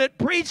you've heard it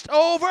preached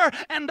over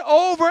and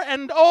over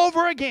and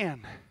over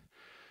again.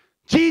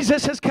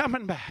 Jesus is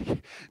coming back.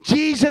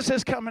 Jesus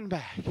is coming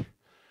back.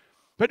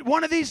 But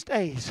one of these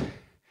days,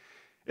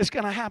 it's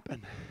going to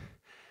happen.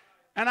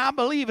 And I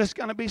believe it's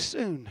going to be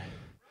soon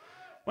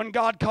when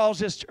God calls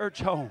His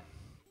church home.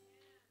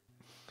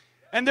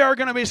 And there are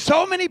going to be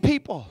so many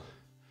people,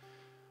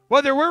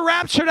 whether we're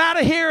raptured out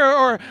of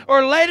here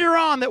or later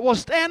on, that will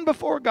stand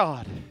before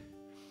God.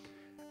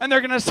 And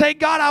they're going to say,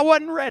 God, I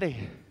wasn't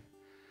ready.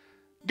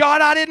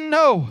 God, I didn't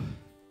know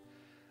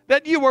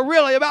that you were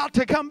really about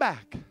to come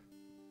back.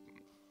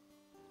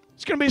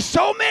 It's going to be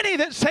so many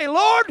that say,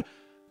 Lord,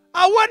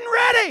 I wasn't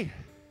ready.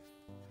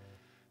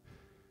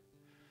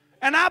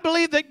 And I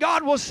believe that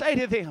God will say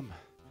to them,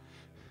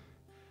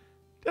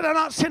 did I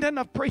not send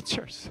enough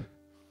preachers?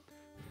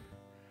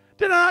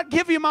 Did I not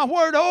give you my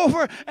word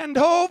over and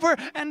over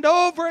and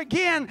over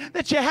again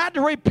that you had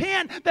to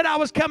repent, that I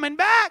was coming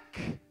back?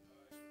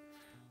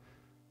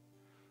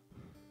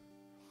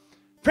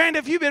 Friend,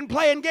 if you've been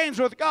playing games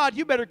with God,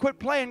 you better quit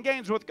playing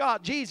games with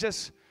God.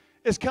 Jesus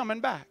is coming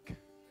back.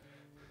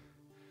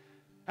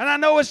 And I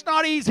know it's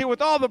not easy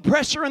with all the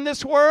pressure in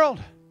this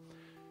world.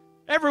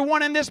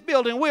 Everyone in this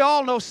building, we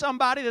all know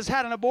somebody that's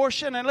had an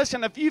abortion. And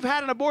listen, if you've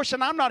had an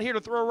abortion, I'm not here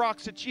to throw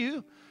rocks at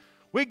you.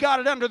 We got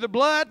it under the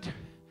blood.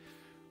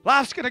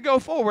 Life's going to go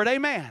forward.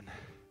 Amen.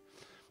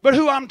 But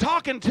who I'm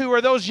talking to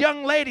are those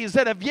young ladies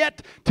that have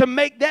yet to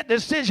make that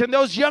decision.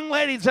 Those young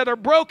ladies that are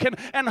broken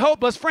and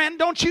hopeless. Friend,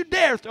 don't you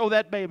dare throw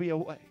that baby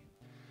away.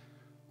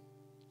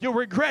 You'll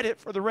regret it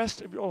for the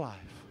rest of your life.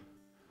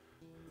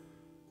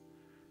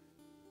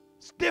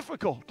 It's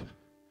difficult.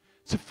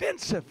 It's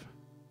offensive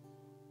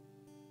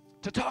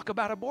to talk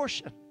about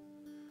abortion.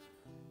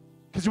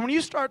 Because when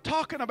you start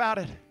talking about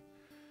it,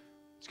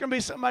 it's going to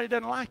be somebody that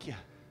doesn't like you.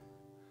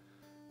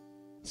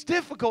 It's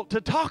difficult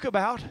to talk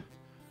about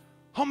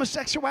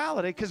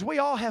homosexuality because we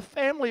all have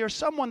family or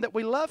someone that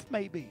we love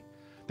maybe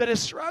that is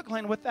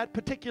struggling with that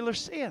particular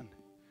sin.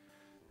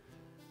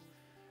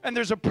 And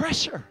there's a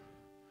pressure.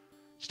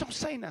 Just don't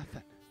say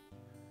nothing.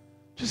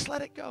 Just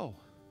let it go.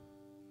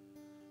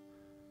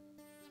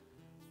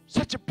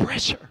 Such a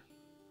pressure.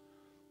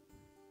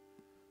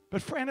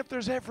 But friend, if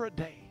there's ever a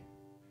day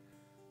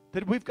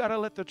that we've got to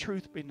let the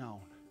truth be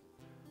known,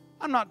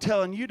 I'm not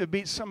telling you to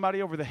beat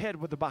somebody over the head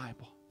with the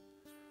Bible.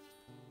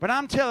 But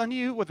I'm telling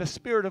you with a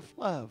spirit of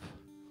love,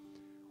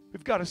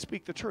 we've got to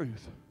speak the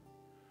truth.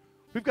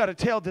 We've got to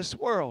tell this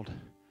world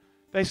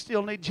they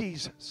still need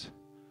Jesus.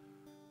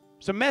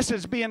 There's a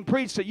message being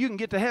preached that you can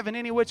get to heaven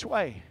any which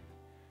way.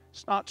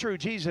 It's not true.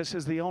 Jesus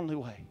is the only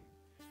way.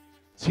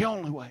 It's the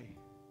only way.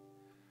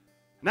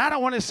 And I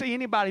don't want to see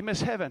anybody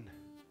miss heaven.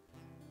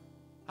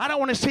 I don't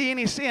want to see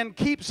any sin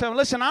keep some.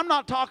 Listen, I'm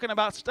not talking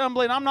about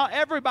stumbling.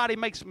 Everybody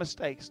makes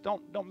mistakes.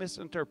 Don't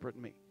misinterpret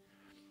me.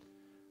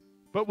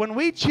 But when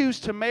we choose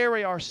to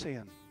marry our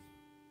sin,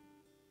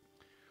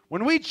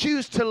 when we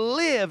choose to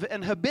live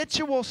in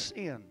habitual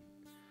sin,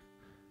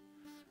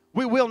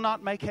 we will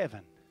not make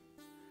heaven.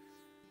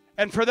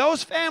 And for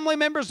those family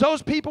members,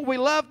 those people we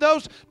love,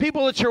 those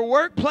people at your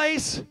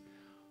workplace,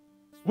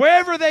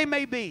 wherever they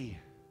may be,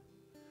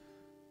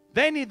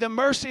 they need the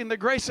mercy and the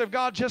grace of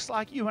God just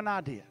like you and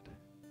I did.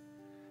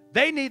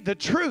 They need the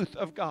truth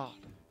of God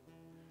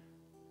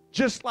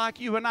just like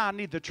you and I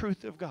need the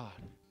truth of God.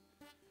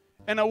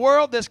 In a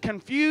world that's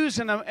confused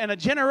and a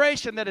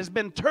generation that has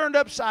been turned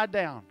upside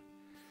down,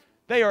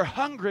 they are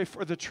hungry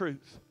for the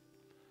truth.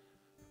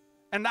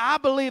 And I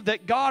believe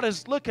that God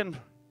is looking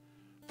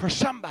for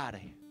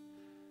somebody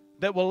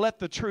that will let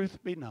the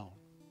truth be known.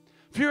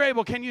 If you're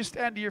able, can you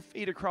stand to your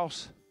feet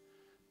across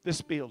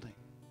this building?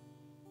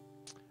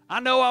 I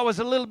know I was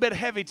a little bit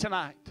heavy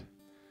tonight.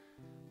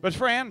 But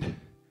friend,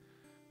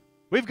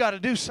 we've got to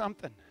do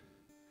something.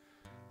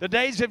 The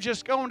days of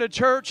just going to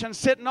church and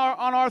sitting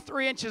on our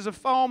 3 inches of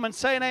foam and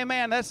saying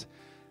amen, this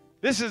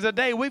is the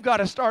day we've got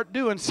to start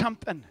doing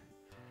something.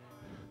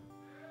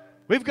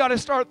 We've got to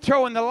start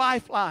throwing the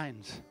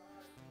lifelines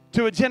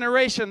to a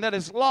generation that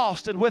is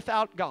lost and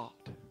without God.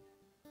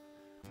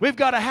 We've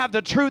got to have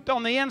the truth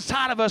on the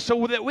inside of us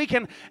so that we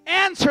can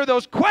answer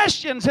those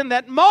questions in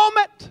that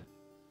moment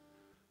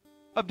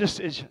of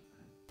decision.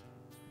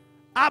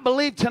 I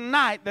believe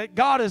tonight that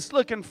God is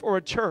looking for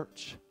a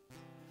church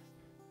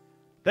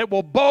that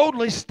will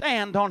boldly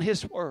stand on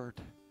His word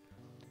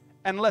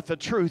and let the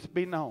truth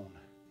be known.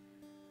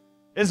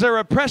 Is there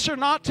a pressure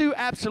not to?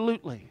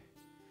 Absolutely.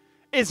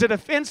 Is it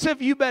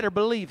offensive? You better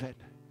believe it.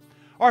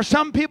 Are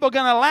some people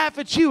going to laugh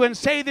at you and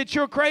say that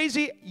you're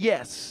crazy?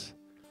 Yes.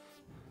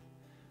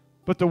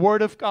 But the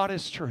word of God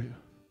is true.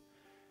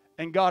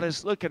 And God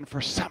is looking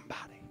for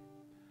somebody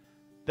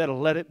that'll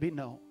let it be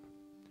known.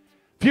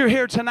 If you're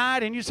here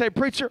tonight and you say,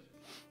 preacher,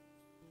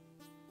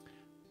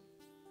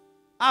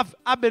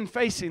 I've been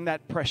facing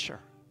that pressure.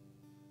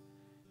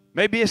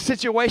 Maybe a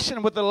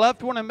situation with a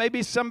loved one, and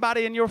maybe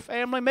somebody in your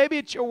family, maybe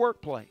it's your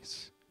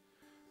workplace.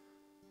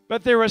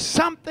 But there is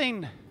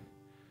something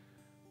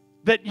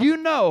that you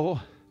know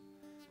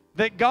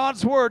that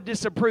God's word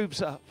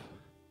disapproves of.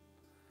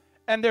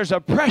 And there's a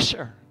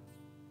pressure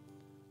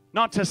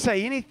not to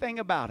say anything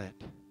about it.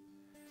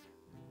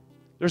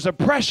 There's a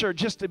pressure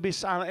just to be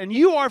silent. And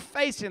you are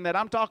facing that.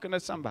 I'm talking to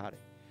somebody.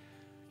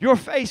 You're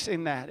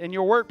facing that in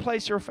your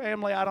workplace, your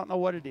family. I don't know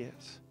what it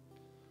is.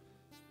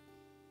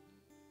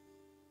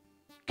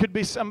 Could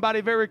be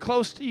somebody very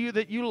close to you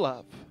that you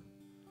love.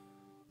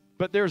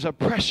 But there's a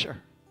pressure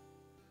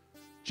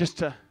just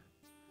to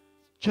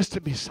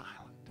be silent.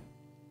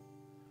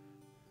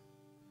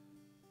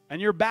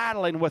 And you're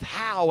battling with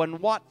how and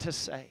what to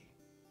say.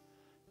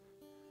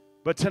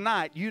 But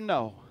tonight, you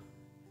know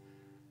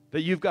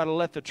that you've got to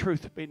let the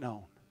truth be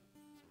known.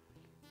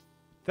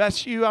 If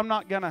that's you, I'm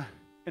not going to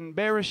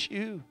embarrass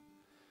you.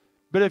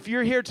 But if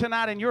you're here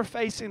tonight and you're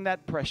facing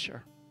that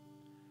pressure,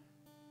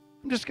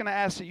 I'm just going to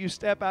ask that you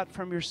step out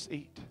from your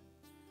seat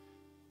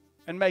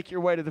and make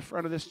your way to the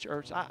front of this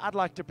church. I'd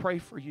like to pray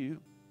for you.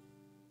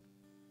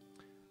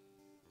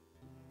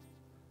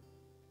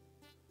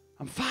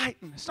 I'm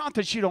fighting. It's not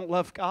that you don't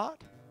love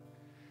God.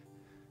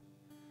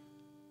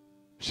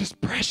 It's just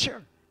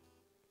pressure.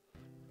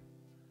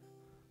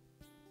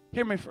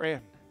 Hear me,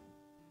 friend.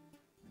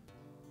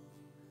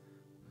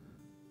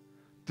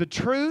 The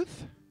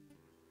truth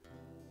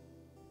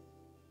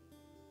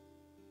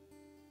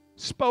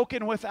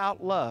spoken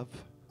without love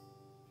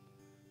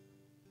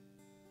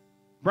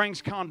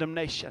brings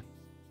condemnation.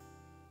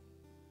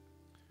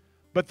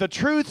 But the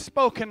truth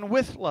spoken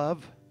with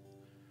love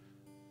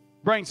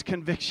brings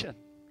conviction.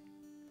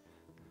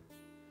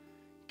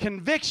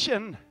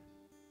 Conviction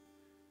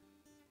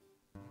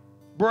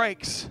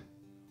breaks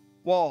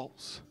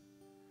walls.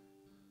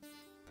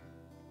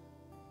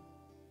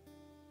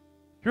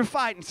 You're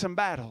fighting some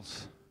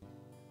battles.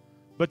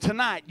 But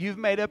tonight, you've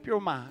made up your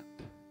mind.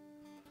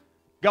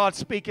 God's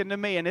speaking to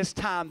me, and it's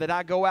time that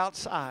I go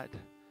outside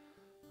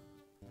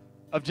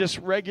of just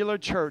regular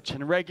church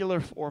and regular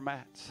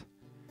formats.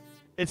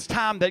 It's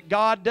time that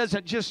God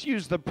doesn't just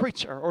use the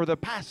preacher or the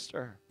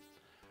pastor,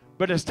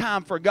 but it's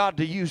time for God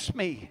to use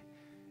me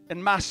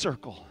in my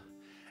circle.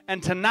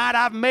 And tonight,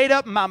 I've made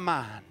up my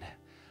mind.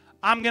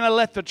 I'm going to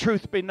let the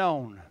truth be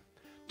known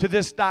to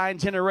this dying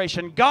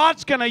generation.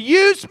 God's going to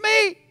use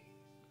me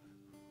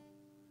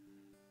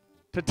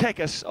to take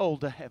a soul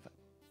to heaven.